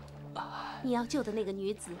你要救的那个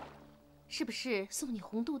女子，是不是送你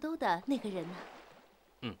红肚兜的那个人呢？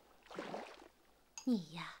嗯。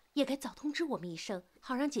你呀，也该早通知我们一声，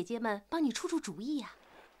好让姐姐们帮你出出主意呀。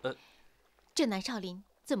这南少林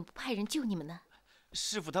怎么不派人救你们呢？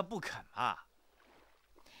师傅他不肯啊。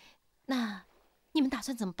那你们打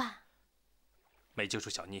算怎么办？没救出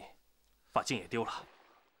小妮，法镜也丢了，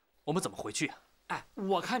我们怎么回去啊？哎，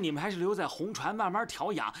我看你们还是留在红船慢慢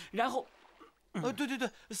调养，然后……对，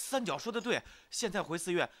三角说的对，现在回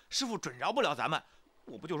寺院，师傅准饶不了咱们。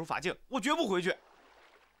我不救出法镜，我绝不回去。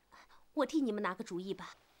我替你们拿个主意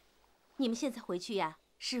吧，你们现在回去呀，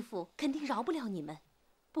师傅肯定饶不了你们。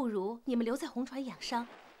不如你们留在红船养伤，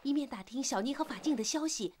一面打听小妮和法镜的消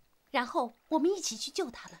息，然后我们一起去救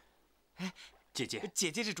他们。哎，姐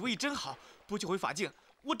姐这主意真好，不救回法镜，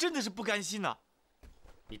我真的是不甘心呐。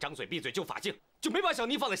你张嘴闭嘴救法镜，就没把小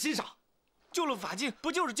妮放在心上。救了法镜，不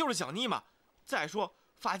就是救了小妮吗？再说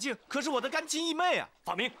法镜可是我的干亲义妹啊！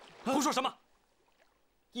法明，胡说什么？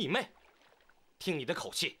义妹？听你的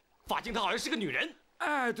口气，法镜她好像是个女人。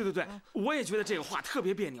哎，对，我也觉得这个话特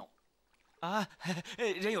别别扭。啊，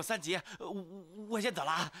人有三急，我先走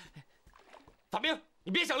了啊。法明，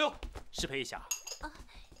你别想溜，失陪一下。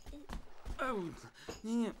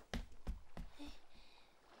你，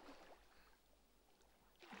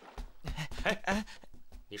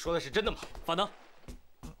你说的是真的吗？法能，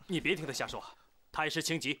你别听他瞎说，他一时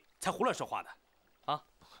情急才胡乱说话的。啊，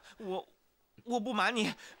我不瞒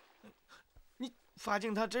你，法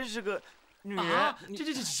镜她真是个女人。这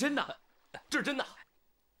真的，这是真的，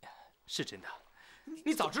是真的。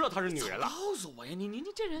你早知道她是女人了，告诉我呀！你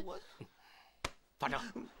这人，法正，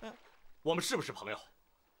我们是不是朋友？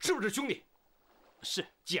是不是兄弟？是。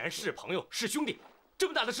既然是朋友，是兄弟，这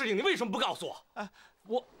么大的事情你为什么不告诉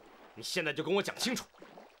我？你现在就跟我讲清楚，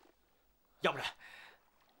要不然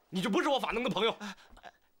你就不是我法能的朋友。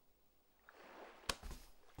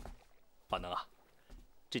法能啊，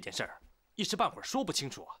这件事儿一时半会儿说不清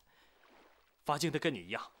楚啊。法镜他跟你一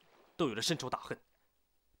样，都有着深仇大恨，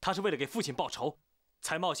他是为了给父亲报仇，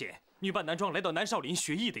才冒险女扮男装来到南少林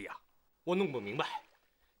学艺的呀。我弄不明白，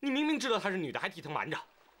你明明知道她是女的，还替她瞒着，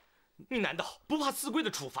你难道不怕寺规的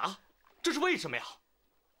处罚？这是为什么呀？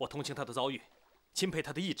我同情她的遭遇，钦佩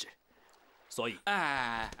她的意志，所以……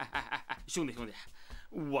兄弟，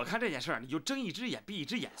我看这件事儿你就睁一只眼闭一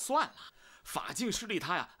只眼算了。法镜师弟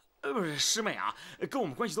他呀，不是师妹啊，跟我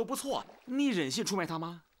们关系都不错，你忍心出卖他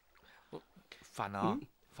吗？法能，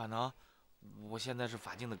我现在是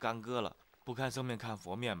法镜的干哥了，不看僧面看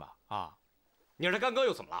佛面吧？啊，你是他干哥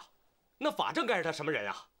又怎么了？那法正该是他什么人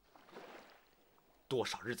啊？多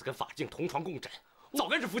少日子跟法镜同床共枕，早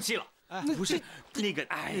该是夫妻了。不是那个，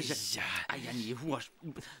哎呀，你我。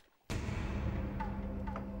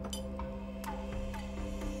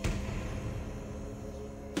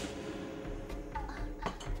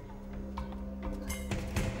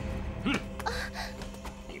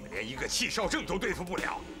一个戚少正都对付不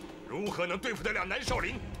了，如何能对付得了南少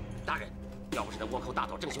林？大人，要不是那倭寇大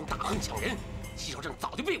盗郑雄大横抢人，戚少正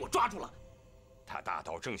早就被我抓住了。他大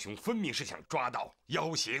盗郑雄分明是想抓到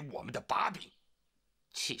要挟我们的把柄。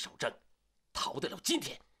戚少正逃得了今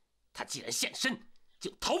天，他既然现身，就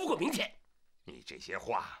逃不过明天。你这些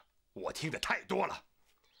话我听得太多了。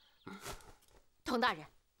佟大人，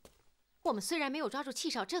我们虽然没有抓住戚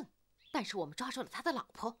少正，但是我们抓住了他的老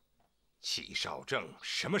婆。戚少正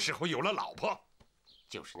什么时候有了老婆？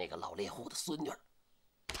就是那个老猎户的孙女。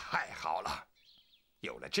太好了，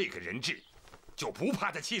有了这个人质，就不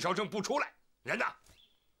怕他戚少正不出来。人呢？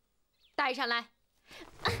带上来！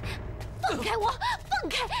放开我！放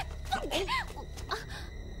开！放开！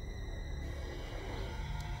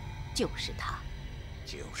就是他，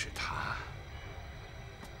就是他。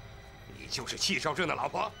你就是戚少正的老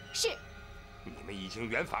婆？是。你们已经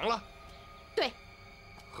圆房了？对。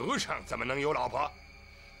和尚怎么能有老婆？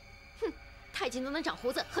哼，太监都能长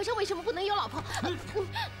胡子，和尚为什么不能有老婆？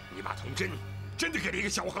你把童真真的给了一个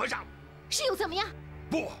小和尚？是又怎么样？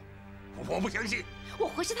不，我不相信。我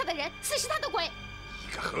活是他的人，死是他的鬼。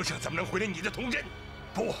一个和尚怎么能毁了你的童真？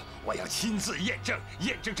不，我要亲自验证，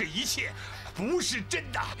验证这一切不是真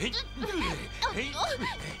的。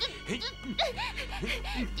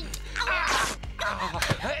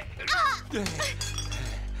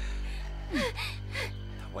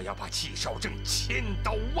我要把戚少正千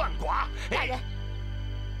刀万剐。大人，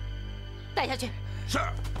带下去。是。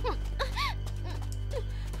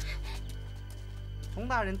佟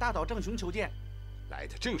大人大岛正雄求见。来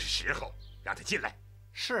的正是时候，让他进来。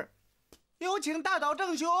是。有请大岛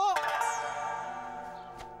正雄。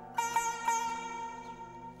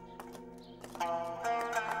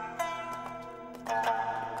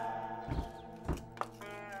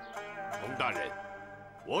佟大人，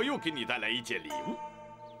我又给你带来一件礼物，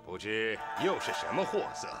不知又是什么货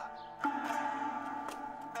色。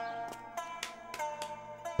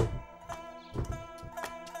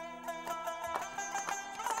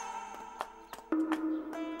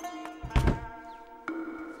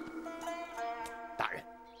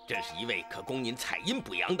这是一味可供您采阴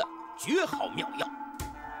补阳的绝好妙药。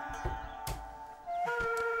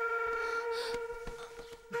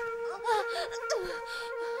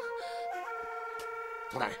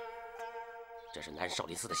佟大人，这是南少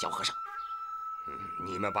林寺的小和尚。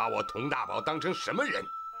你们把我佟大宝当成什么人？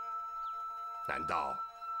难道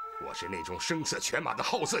我是那种声色犬马的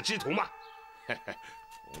好色之徒吗？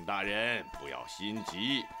佟大人，不要心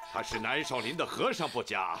急，他是南少林的和尚不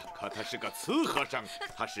假，可他是个瓷和尚，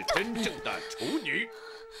他是真正的处女。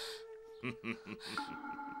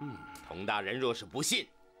佟大人若是不信，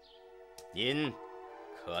您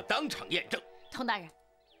可当场验证。佟大人，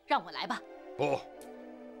让我来吧。不，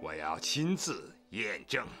我要亲自验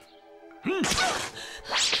证。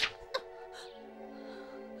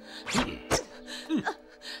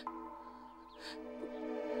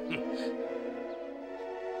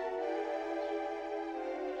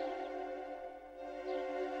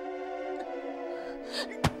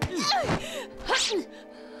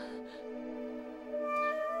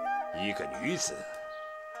一个女子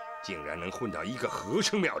竟然能混到一个和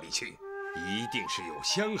尚庙里去，一定是有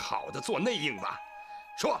相好的做内应吧？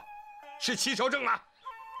说，是戚少正吗？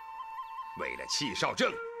为了戚少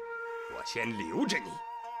正，我先留着你。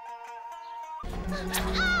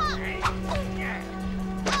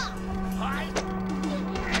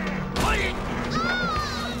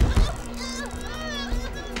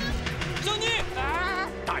小妮，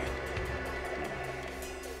大人，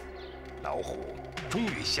老虎终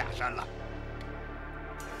于下山了。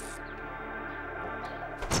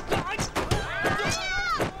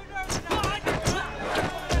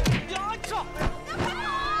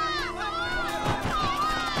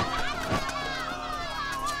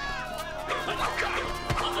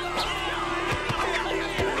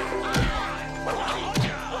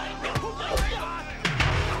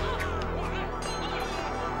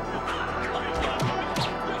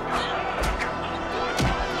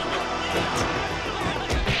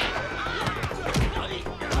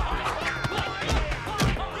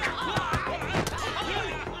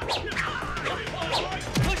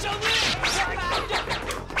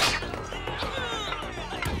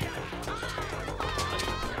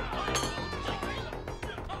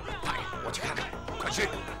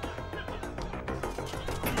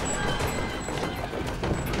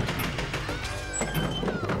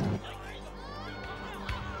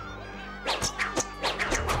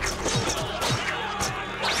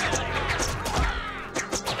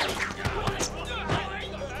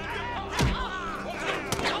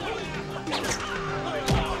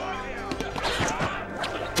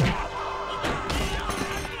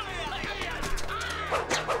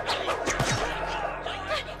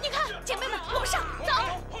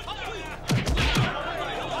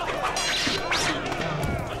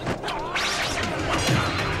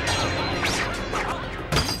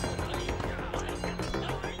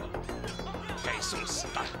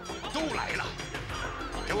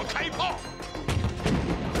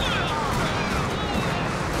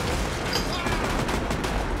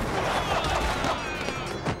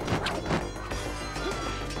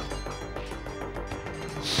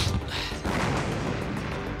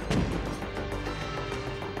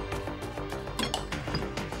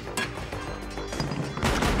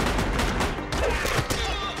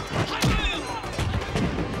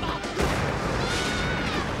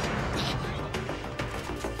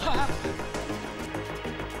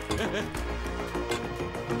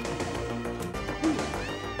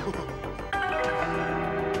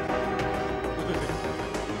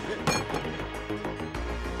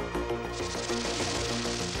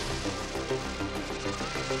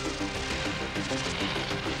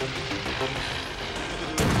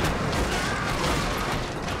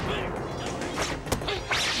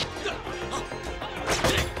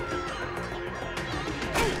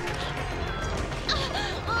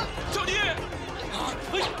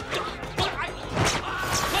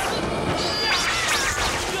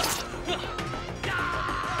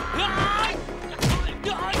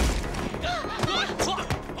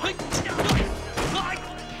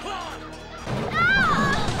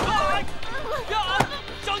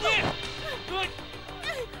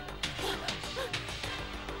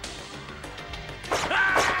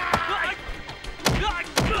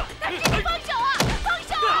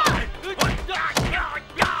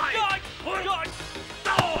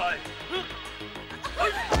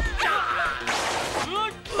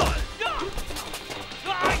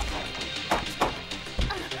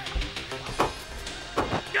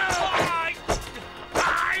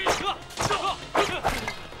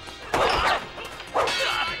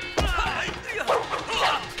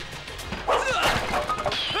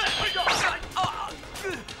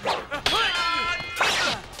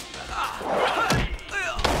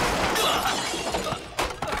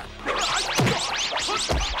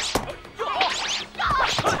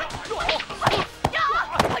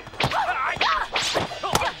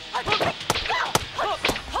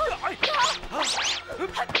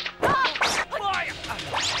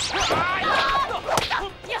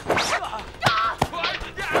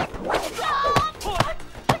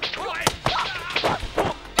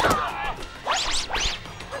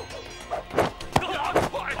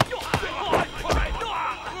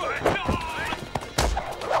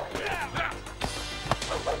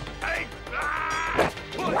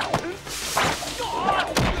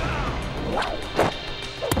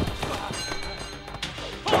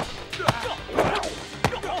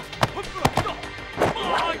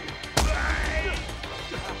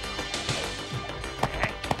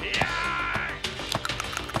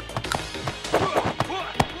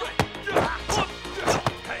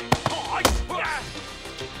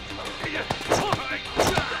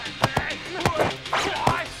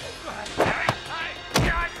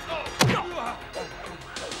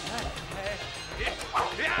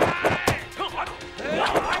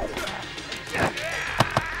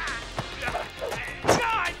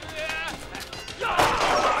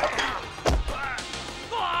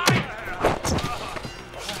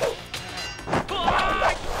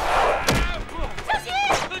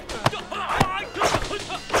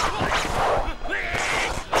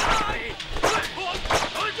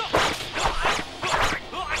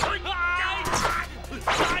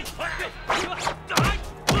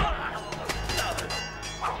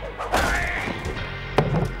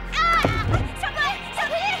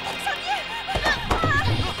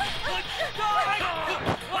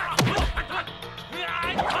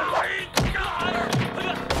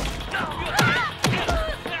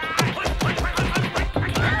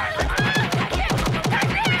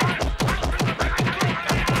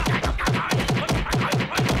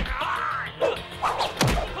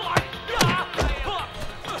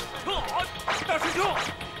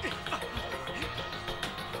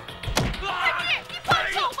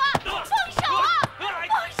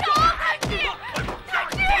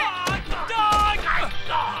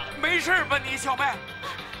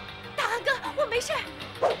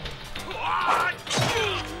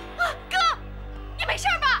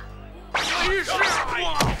大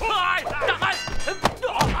汉！大汉，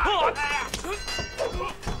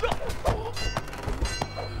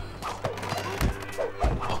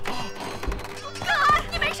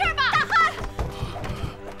你没事吧？大汉，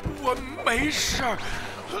我没事儿。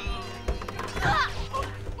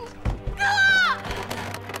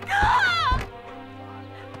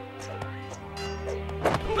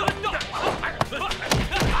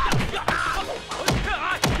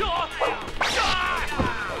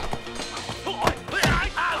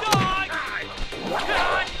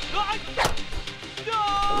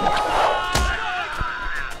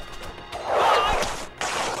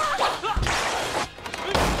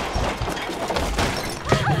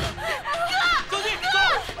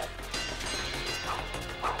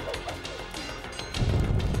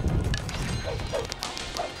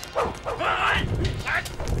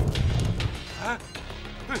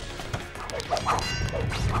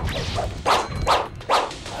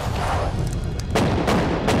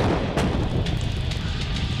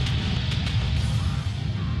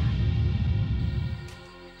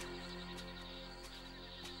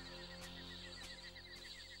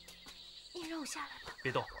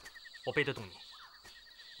别动，我背得动你。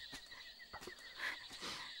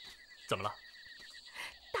怎么了？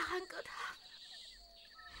大汉哥他，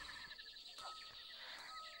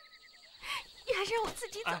你还是让我自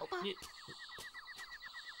己走吧。你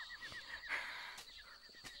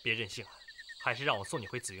别任性了，还是让我送你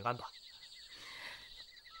回紫云庵吧。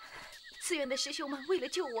寺院的师兄们为了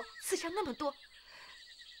救我，死伤那么多，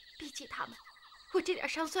比起他们，我这点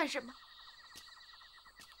伤算什么？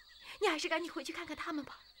你还是赶紧回去看看他们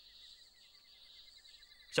吧。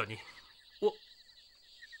小妮，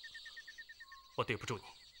我对不住你。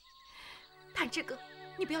谭志哥，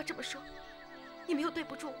你不要这么说，你没有对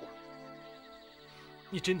不住我。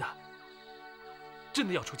你真的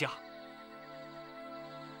要出家？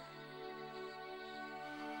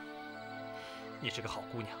你是个好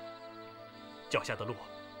姑娘，脚下的路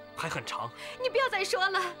还很长。你不要再说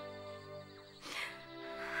了，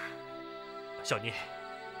小妮。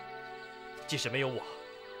即使没有我，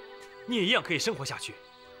你也一样可以生活下去，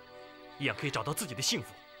一样可以找到自己的幸福。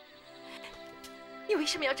你为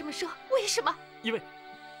什么要这么说？为什么？因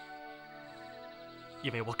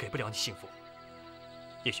为我给不了你幸福。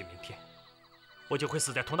也许明天，我就会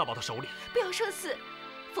死在佟大宝的手里。不要说死，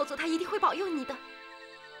否则他一定会保佑你的。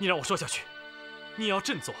你让我说下去，你也要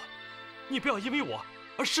振作，你不要因为我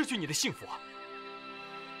而失去你的幸福啊！